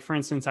 3. Like for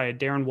instance, I had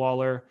Darren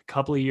Waller a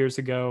couple of years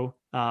ago.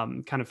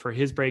 Kind of for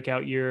his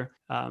breakout year.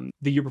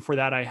 The year before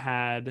that, I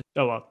had,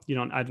 I'm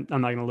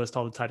not going to list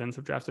all the tight ends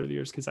I've drafted over the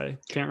years because I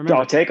can't remember.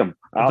 I'll take them.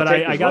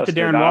 I got the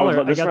Darren Waller.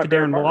 I got the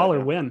Darren Waller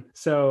win.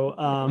 So,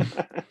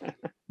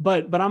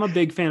 but I'm a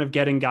big fan of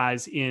getting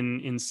guys in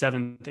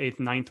 7th, 8th,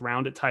 9th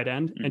round at tight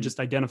end and just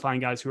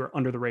identifying guys who are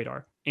under the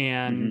radar.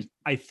 And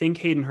I think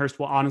Hayden Hurst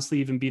will honestly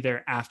even be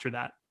there after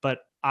that. But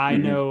I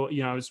know,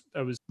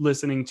 I was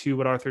listening to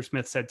what Arthur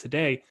Smith said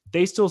today.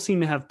 They still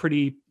seem to have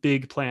pretty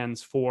big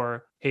plans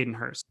for Hayden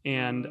Hurst.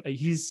 And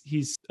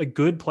he's a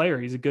good player.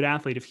 He's a good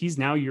athlete. If he's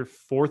now your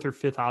 4th or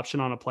 5th option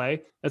on a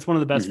play, that's one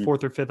of the best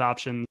 4th or 5th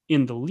options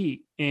in the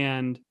league.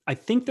 And I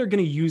think they're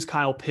going to use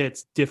Kyle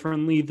Pitts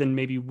differently than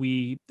maybe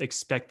we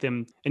expect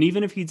them. And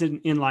even if he's an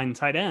inline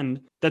tight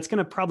end, that's going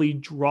to probably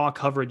draw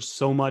coverage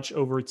so much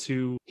over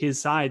to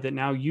his side that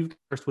now you've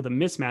first with a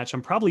mismatch.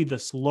 I'm probably the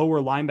slower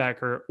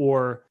linebacker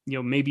or,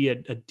 maybe a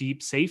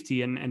deep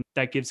safety. And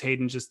that gives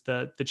Hayden just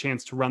the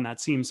chance to run that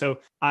seam. So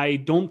I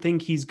don't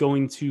think he's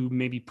going to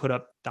maybe put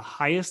up the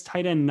highest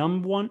tight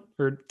end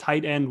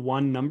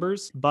one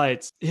numbers,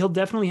 but he'll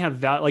definitely have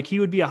value. Like he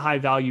would be a high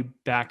value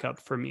backup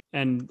for me.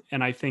 And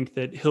I think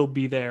that he'll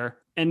be there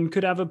and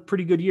could have a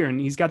pretty good year. And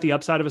he's got the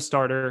upside of a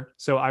starter.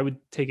 So I would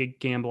take a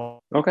gamble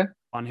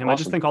on him. Awesome. I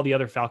just think all the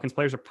other Falcons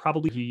players are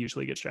probably he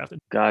usually gets drafted.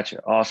 Gotcha.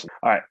 Awesome.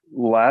 All right.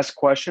 Last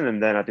question,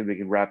 and then I think we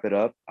can wrap it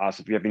up.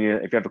 Also, if you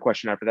have a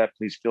question after that,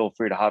 please feel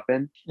free to hop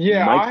in.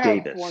 Yeah, I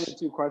have 1 or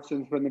 2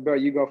 questions, but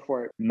Nabil, you go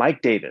for it.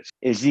 Mike Davis,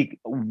 he's going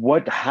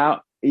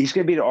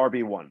to be the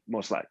RB1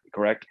 most likely,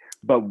 correct?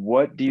 But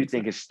what do you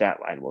think his stat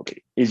line will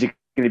be? Is he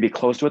going to be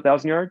close to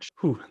 1,000 yards?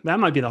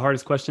 That might be the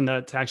hardest question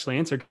to actually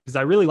answer because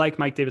I really like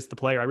Mike Davis, the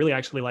player. I really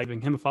actually like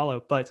giving him a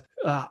follow. But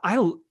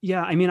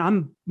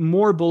I'm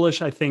more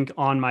bullish, I think,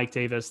 on Mike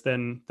Davis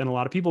than a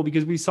lot of people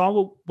because we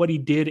saw what he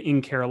did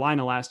in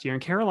Carolina last year.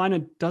 And Carolina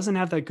doesn't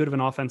have that good of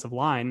an offensive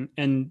line.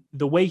 And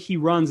the way he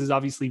runs is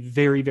obviously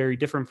very, very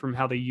different from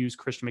how they use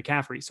Christian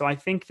McCaffrey. So I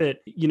think that,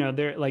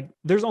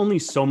 there's only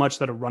so much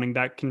that a running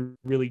back can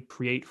really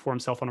create for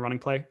himself on a running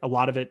play. A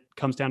lot of it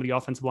comes down to the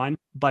offensive line.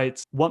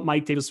 But what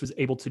Mike Davis was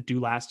able to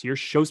do last year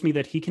shows me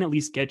that he can at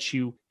least get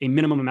you a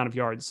minimum amount of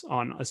yards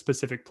on a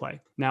specific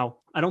play. Now,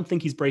 I don't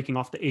think he's breaking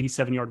off the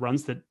 87-yard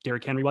runs that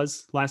Derrick Henry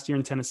was last year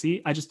in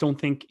Tennessee. I just don't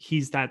think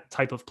he's that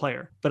type of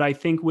player. But I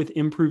think with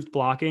improved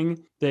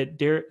blocking,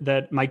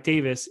 that Mike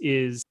Davis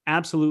is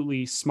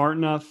absolutely smart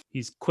enough.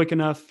 He's quick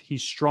enough.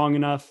 He's strong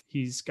enough.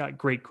 He's got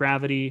great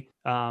gravity.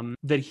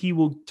 That he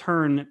will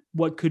turn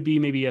what could be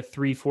maybe a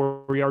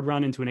 3-4 yard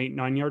run into an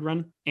 8-9 yard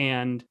run.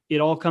 And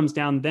it all comes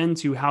down then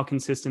to how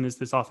consistent is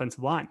this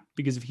offensive line?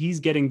 Because if he's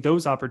getting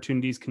those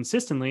opportunities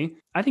consistently,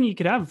 I think he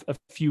could have a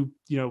few,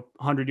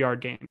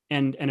 100-yard game.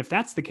 And if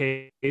that's the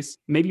case,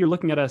 maybe you're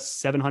looking at a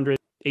 700,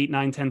 8,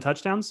 9, 10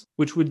 touchdowns,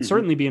 which would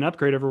certainly be an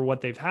upgrade over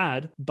what they've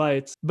had.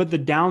 But the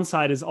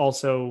downside is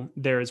also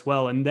there as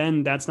well. And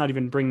then that's not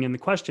even bringing in the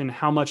question,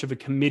 how much of a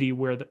committee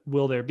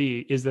will there be?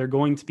 Is there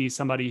going to be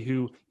somebody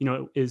who,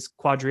 is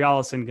Quadri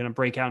Allison going to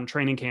break out in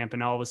training camp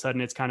and all of a sudden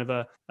it's kind of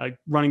a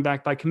running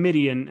back by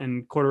committee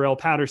and Cordarrelle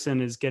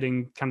Patterson is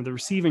getting kind of the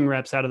receiving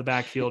reps out of the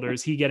backfield? Or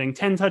is he getting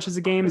 10 touches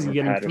a game? Is he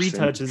getting 3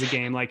 touches a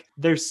game? Like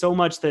there's so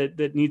much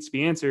that needs to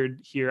be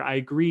answered here. I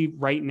agree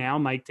right now,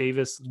 Mike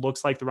Davis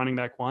looks like the running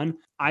back 1.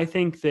 I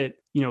think that,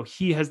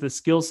 he has the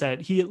skill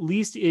set. He at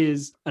least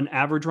is an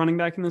average running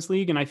back in this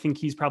league. And I think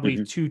he's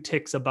probably 2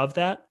 ticks above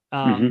that.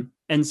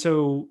 And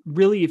so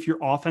really, if your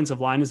offensive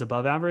line is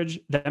above average,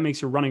 that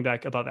makes your running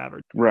back above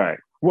average. Right.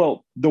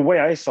 Well, the way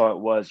I saw it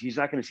was he's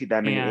not going to see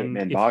that many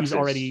 8-man boxes. If he's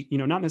already,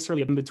 not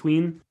necessarily in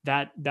between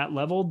that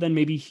level, then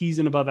maybe he's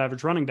an above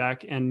average running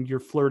back and you're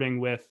flirting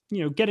with,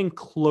 getting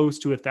close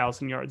to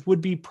 1,000 yards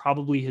would be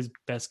probably his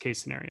best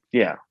case scenario.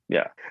 Yeah.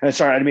 And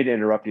sorry, I didn't mean to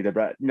interrupt you there,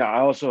 but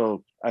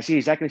no, I see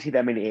he's not going to see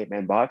that many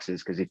 8-man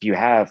boxes because if you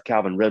have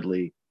Calvin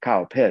Ridley,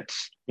 Kyle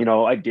Pitts,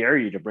 I dare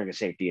you to bring a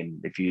safety in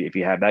if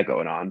you have that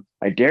going on.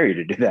 I dare you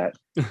to do that.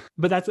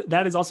 But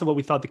that is also what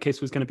we thought the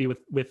case was going to be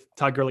with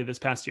Todd Gurley this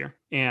past year.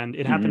 And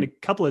it happened a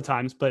couple of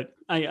times, but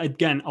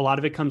again, a lot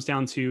of it comes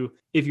down to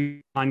if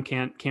you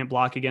can't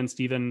block against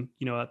even,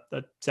 a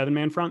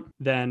 7-man front,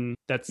 then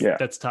that's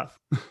tough.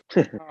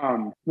 You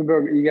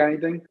got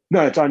anything?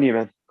 No, it's on you,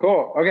 man.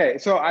 Cool. Okay.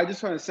 So I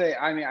just want to say,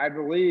 I mean, I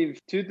believe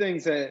two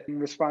things that in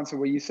response to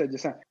what you said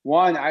just now.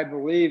 One, I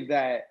believe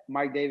that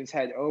Mike Davis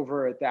had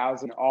over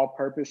 1,000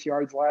 all-purpose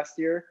yards last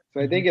year.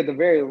 So I think at the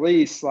very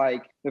least,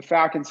 like the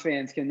Falcons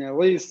fans can at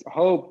least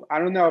hope, I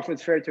don't know if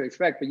it's fair to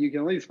expect, but you can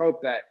at least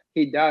hope that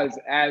he does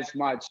as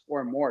much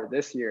or more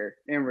this year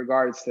in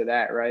regards to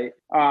that, right?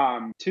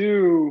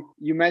 Two,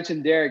 you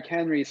mentioned Derrick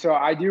Henry. So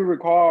I do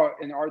recall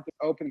in Arthur's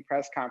open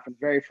press conference,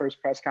 very first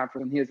press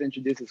conference when he was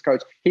introduced as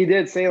coach, he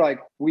did say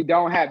like, we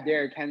don't have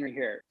Derrick Henry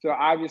here. So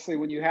obviously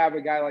when you have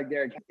a guy like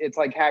Derrick, it's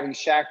like having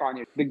Shaq on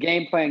you. The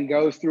game plan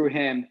goes through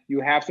him. You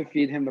have to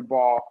feed him the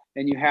ball.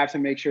 And you have to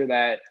make sure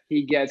that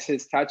he gets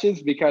his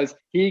touches because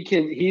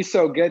he's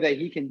so good that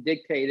he can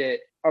dictate it.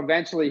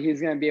 Eventually he's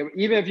going to be able,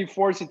 even if you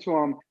force it to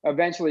him,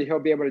 eventually he'll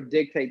be able to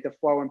dictate the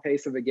flow and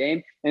pace of the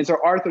game. And so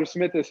Arthur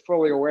Smith is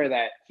fully aware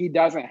that he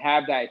doesn't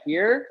have that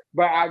here,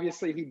 but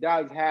obviously he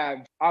does have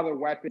other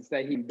weapons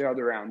that he can build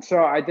around.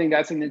 So I think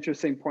that's an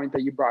interesting point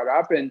that you brought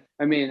up. And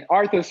I mean,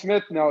 Arthur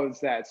Smith knows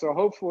that. So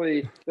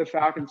hopefully the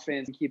Falcons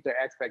fans can keep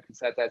their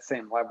expectations at that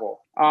same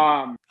level.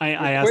 I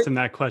asked him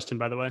that question,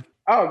 by the way.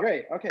 Oh,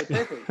 great. Okay,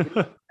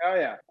 perfect. Oh,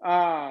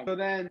 yeah. So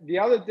then the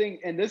other thing,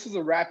 and this is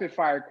a rapid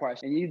fire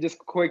question, and you just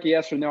quick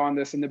yes or no on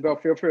this, and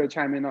Nabil, feel free to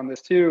chime in on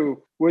this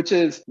too, which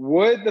is,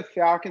 would the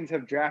Falcons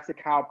have drafted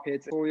Kyle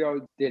Pitts if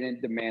Julio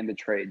didn't demand a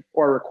trade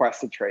or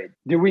request a trade?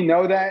 Do we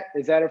know that?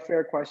 Is that a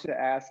fair question to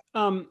ask?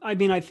 I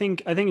mean, I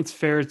think it's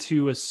fair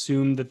to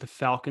assume that the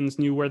Falcons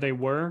knew where they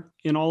were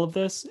in all of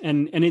this,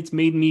 and it's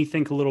made me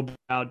think a little bit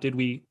about did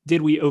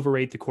we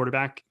overrate the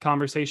quarterback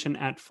conversation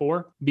at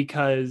 4?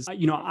 Because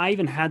I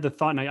even had the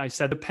thought, and I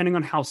said, depending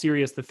on how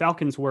serious the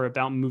Falcons were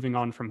about moving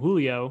on from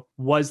Julio,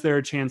 was there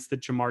a chance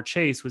that Jamar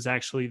Chase was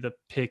actually the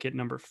pick at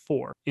number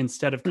 4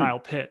 instead of Kyle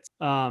Pitts?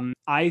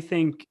 I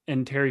think,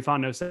 and Terry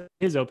Fontenot said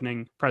his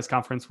opening press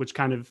conference, which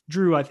kind of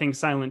drew, I think,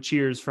 silent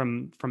cheers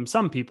from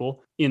some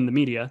people in the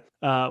media,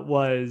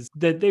 was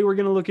that they were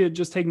going to look at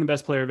just taking the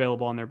best player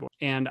available on their board.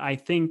 And I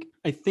think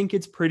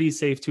it's pretty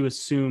safe to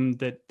assume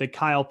that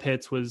Kyle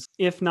Pitts was,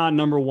 if not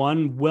number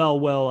 1,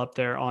 well up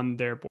there on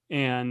their board.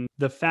 And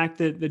the fact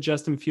that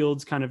Justin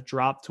Fields kind of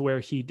dropped to where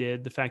he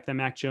did, the fact that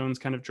Mac Jones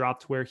kind of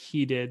dropped to where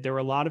he did, there were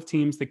a lot of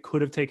teams that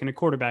could have taken a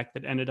quarterback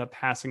that ended up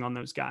passing on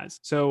those guys.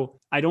 So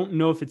I don't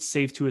know if it's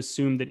safe to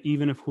assume that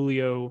even if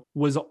Julio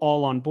was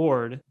all on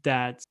board,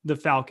 that the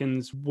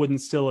Falcons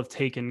wouldn't still have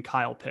taken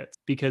Kyle Pitts,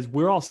 because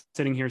we're all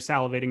sitting here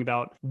salivating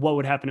about what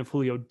would happen if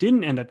Julio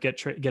didn't end up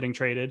getting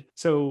traded.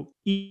 So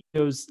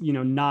Julio's,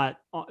 not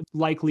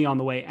likely on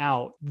the way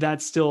out.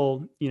 That's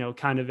still,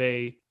 kind of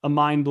a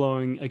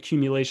mind-blowing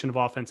accumulation of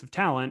offensive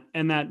talent.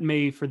 And that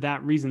may, for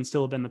that reason,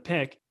 still have been the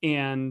pick.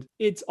 And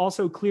it's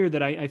also clear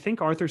that I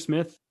think Arthur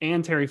Smith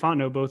and Terry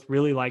Fontenot both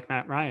really like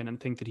Matt Ryan and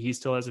think that he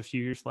still has a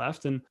few years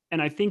left. And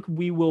I think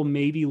we will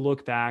maybe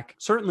look back,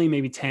 certainly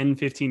maybe 10,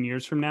 15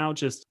 years from now,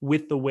 just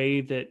with the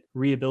way that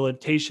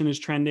rehabilitation is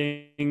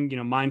trending,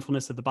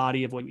 mindfulness of the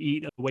body, of what you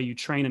eat, the way you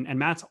train. And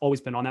Matt's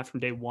always been on that from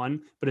day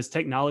one. But as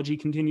technology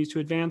continues to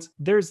advance,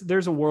 there's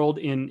a world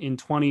in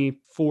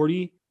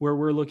 2040 where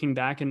we're looking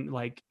back and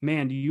like,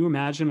 man, do you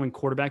imagine when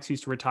quarterbacks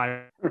used to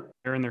retire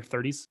in their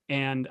 30s?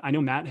 And I know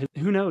Matt,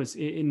 who knows,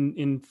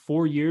 in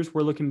 4 years,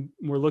 we're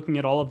looking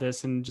at all of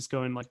this and just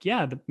going like,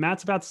 yeah,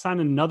 Matt's about to sign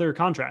another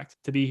contract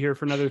to be here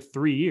for another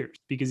 3 years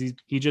because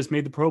he just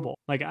made the Pro Bowl.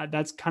 Like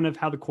that's kind of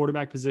how the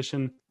quarterback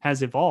position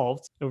has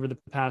evolved over the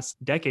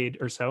past decade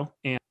or so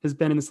and has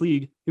been in this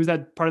league. He was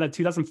that part of that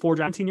 2004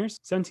 draft,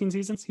 17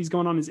 seasons. He's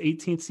going on his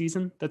 18th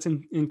season. That's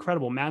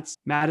incredible.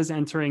 Matt is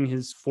entering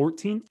his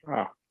 14th.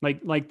 Wow.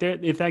 Like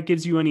that, if that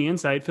gives you any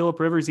insight, Phillip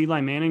Rivers,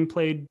 Eli Manning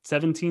played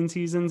 17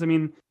 seasons. I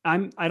mean,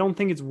 I don't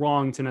think it's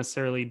wrong to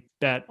necessarily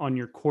bet on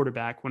your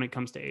quarterback when it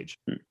comes to age.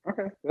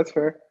 Okay, that's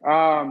fair.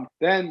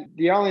 Then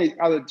the only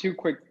other 2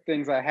 quick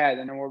things I had,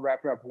 and then we'll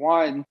wrap it up.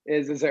 One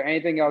is there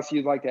anything else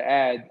you'd like to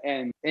add?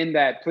 And in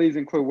that, please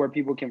include where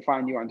people can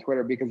find you on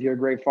Twitter, because you're a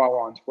great follow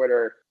on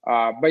Twitter.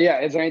 But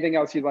yeah, is there anything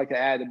else you'd like to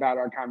add about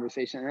our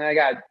conversation? And I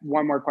got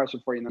one more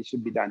question for you, and then it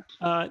should be done.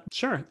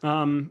 Sure.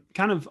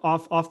 Kind of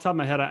off the top of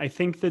my head, I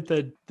think that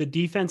the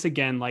defense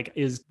again, like,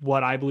 is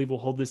what I believe will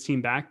hold this team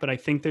back. But I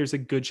think there's a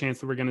good chance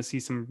that we're going to see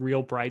some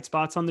real bright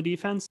spots on the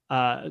defense,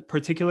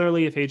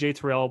 particularly if AJ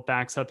Terrell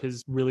backs up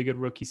his really good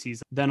rookie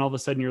season. Then all of a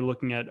sudden you're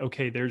looking at,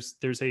 okay, there's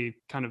a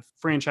kind of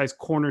franchise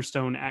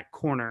cornerstone at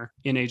corner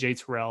in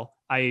AJ Terrell.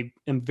 I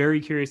am very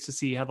curious to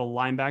see how the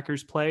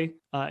linebackers play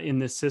in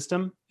this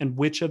system and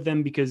which of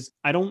them, because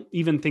I don't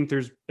even think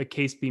there's a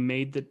case to be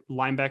made that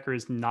linebacker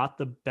is not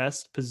the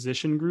best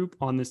position group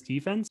on this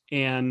defense.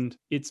 And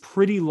it's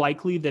pretty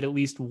likely that at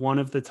least one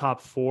of the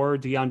top 4,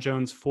 Deion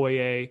Jones,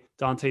 Foye,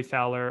 Dante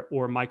Fowler,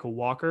 or Michael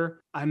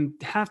Walker, I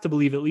have to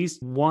believe at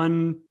least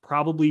 1,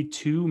 probably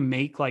 2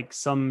 make like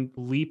some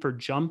leap or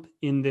jump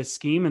in this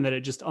scheme, and that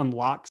it just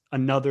unlocks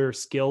another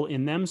skill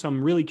in them. So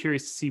I'm really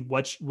curious to see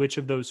which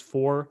of those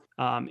 4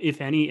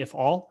 if any, if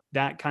all,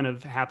 that kind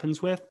of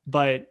happens with.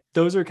 But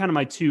those are kind of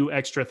my two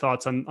extra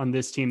thoughts on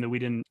this team that we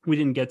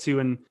didn't get to.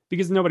 And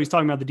because nobody's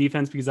talking about the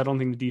defense, because I don't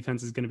think the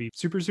defense is going to be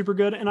super, super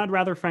good. And I'd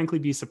rather, frankly,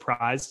 be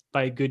surprised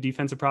by a good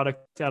defensive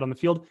product out on the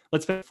field.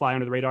 Let's fly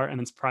under the radar and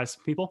then surprise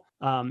some people.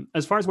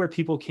 As far as where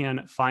people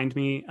can find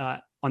me,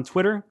 on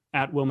Twitter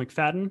at Will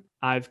McFadden.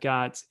 I've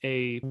got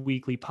a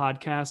weekly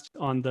podcast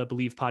on the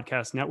Believe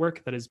Podcast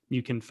Network. That is,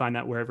 you can find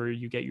that wherever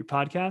you get your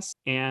podcasts.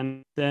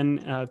 And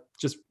then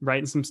just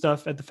writing some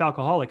stuff at the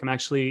Falcoholic. I'm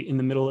actually in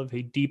the middle of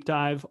a deep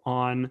dive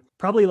on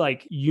probably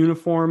like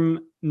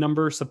uniform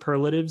number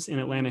superlatives in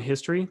Atlanta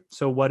history.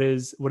 So what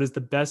is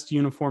the best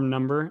uniform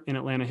number in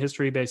Atlanta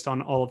history based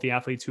on all of the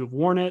athletes who have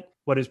worn it?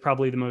 What is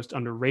probably the most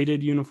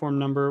underrated uniform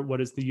number? What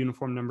is the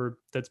uniform number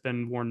that's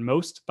been worn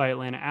most by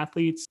Atlanta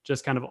athletes?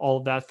 Just kind of all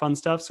of that fun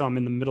stuff. So I'm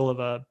in the middle of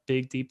a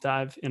big deep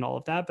dive in all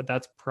of that, but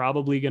that's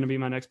probably going to be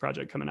my next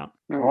project coming out.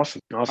 Awesome.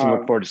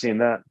 Look forward to seeing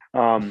that.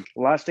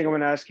 Last thing I'm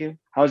going to ask you,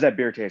 how's that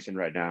beer tasting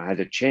right now? Has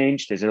it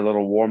changed? Is it a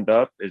little warmed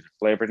up? Is the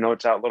flavor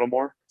notes out a little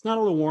more? It's not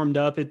a little warmed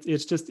up. It's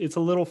a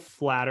little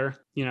flatter.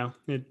 You know,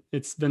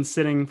 it's been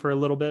sitting for a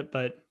little bit,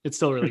 but it's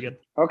still really good.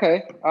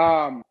 Okay.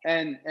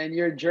 And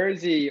your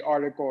jersey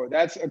article,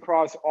 that's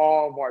across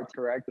all of our,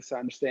 correct? To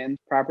understand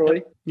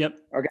properly? Yep.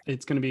 Okay.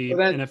 It's going to be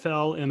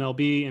NFL,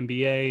 MLB,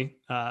 NBA,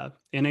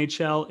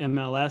 NHL,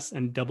 MLS,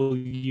 and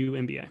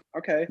WNBA.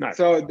 Okay. Nice.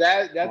 So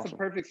that's awesome. A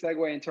perfect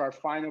segue into our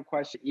final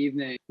question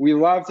evening. We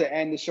love to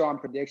end the show on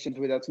predictions.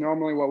 That's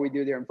normally what we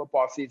do during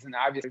football season.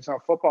 Obviously, there's no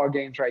football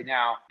games right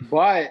now,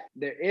 but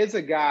there is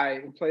a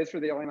guy who plays for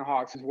the Atlanta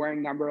Hawks who's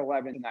wearing number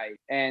 11 tonight.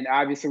 And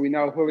obviously, we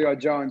know Julio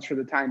Jones, for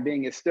the time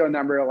being, is still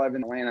number 11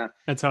 in Atlanta.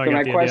 That's how I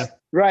got the idea.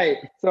 Right.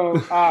 So,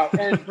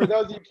 and for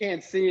those of you who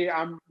can't see,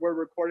 we're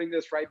recording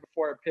this right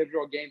before a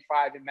pivotal Game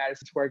 5 in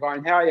Madison Square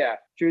Garden. Hell yeah.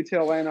 True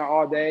to Atlanta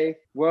all day.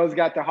 Will's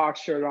got the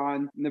Hawks shirt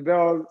on.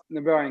 Nabil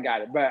ain't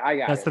got it, but I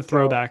got That's it. the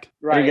throwback.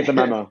 So, right. I get the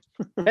memo.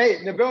 Hey,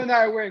 Nabil and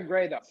I are wearing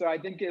gray, though. So I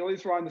think at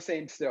least we're on the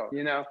same still,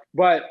 you know?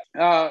 But,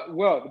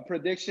 Will, the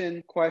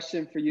prediction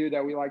question for you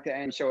that we like to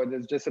end the show with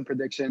is just a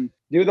prediction.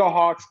 Do the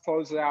Hawks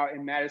close it out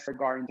in Madison Square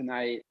Garden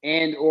tonight?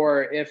 And,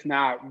 or if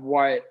not,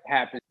 what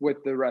happens with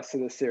the rest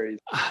of the series?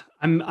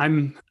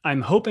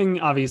 I'm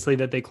hoping, obviously,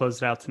 that they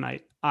close it out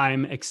tonight.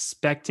 I'm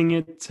expecting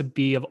it to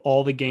be, of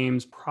all the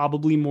games,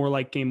 probably more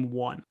like game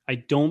 1. I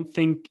don't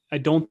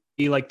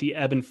be like the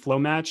ebb and flow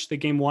match that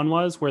game 1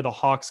 was, where the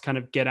Hawks kind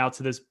of get out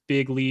to this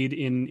big lead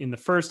in the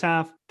first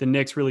half. The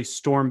Knicks really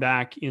storm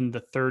back in the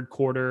third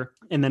quarter.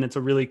 And then it's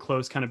a really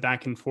close kind of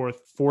back and forth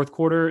fourth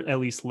quarter, at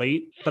least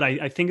late. But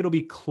I think it'll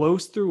be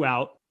close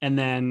throughout. And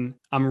then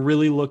I'm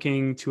really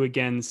looking to,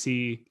 again,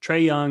 see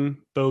Trae Young,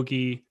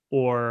 Bogey,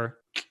 or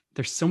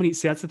there's so many.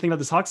 See, that's the thing about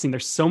this Hawks team.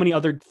 There's so many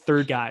other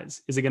third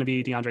guys. Is it going to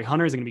be DeAndre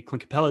Hunter? Is it going to be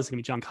Clint Capella? Is it going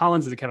to be John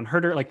Collins? Is it Kevin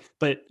Huerter?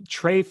 But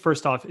Trae,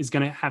 first off, is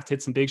going to have to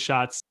hit some big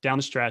shots down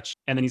the stretch.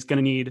 And then he's going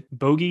to need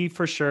Bogey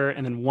for sure.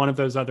 And then one of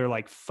those other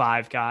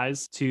 5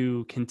 guys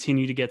to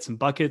continue to get some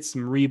buckets,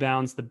 some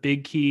rebounds. The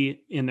big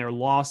key in their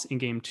loss in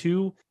game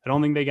 2, I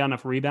don't think they got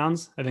enough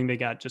rebounds. I think they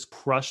got just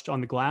crushed on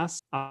the glass.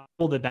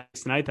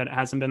 That's tonight. That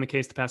hasn't been the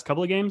case the past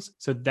couple of games.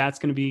 So that's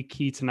going to be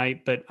key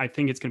tonight. But I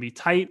think it's going to be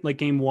tight like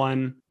game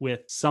 1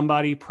 with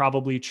somebody,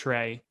 probably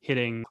Trae,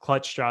 hitting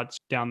clutch shots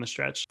down the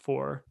stretch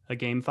for a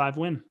game 5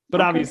 win.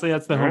 But obviously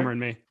that's the homer in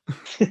me.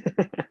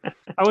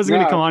 I wasn't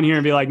going to come on here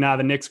and be like, nah,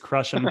 the Knicks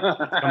crush them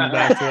coming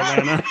back to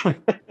Atlanta.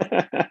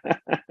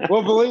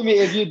 Well, believe me,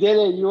 if you did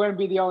it, you wouldn't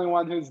be the only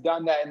one who's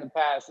done that in the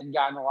past and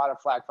gotten a lot of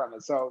flack from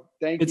it. So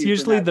thank you. It's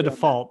usually the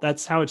default.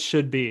 That's how it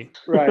should be.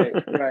 Right,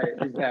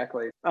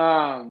 exactly.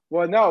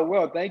 Well, no,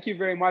 Will, thank you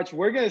very much.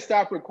 We're going to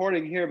stop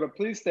recording here, but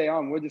please stay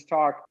on. We'll just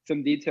talk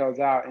some details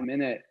out in a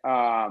minute.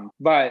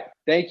 But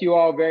thank you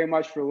all very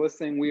much for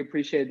listening. We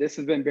appreciate it. This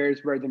has been Bears,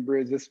 Birds, and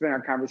Brews. This has been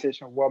our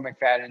conversation with Will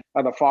McFadden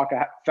of the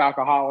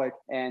Falcoholic,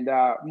 and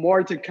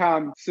more to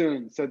come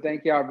soon. So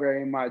thank you all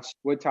very much.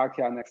 We'll talk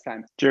to y'all next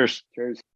time. Cheers. Cheers.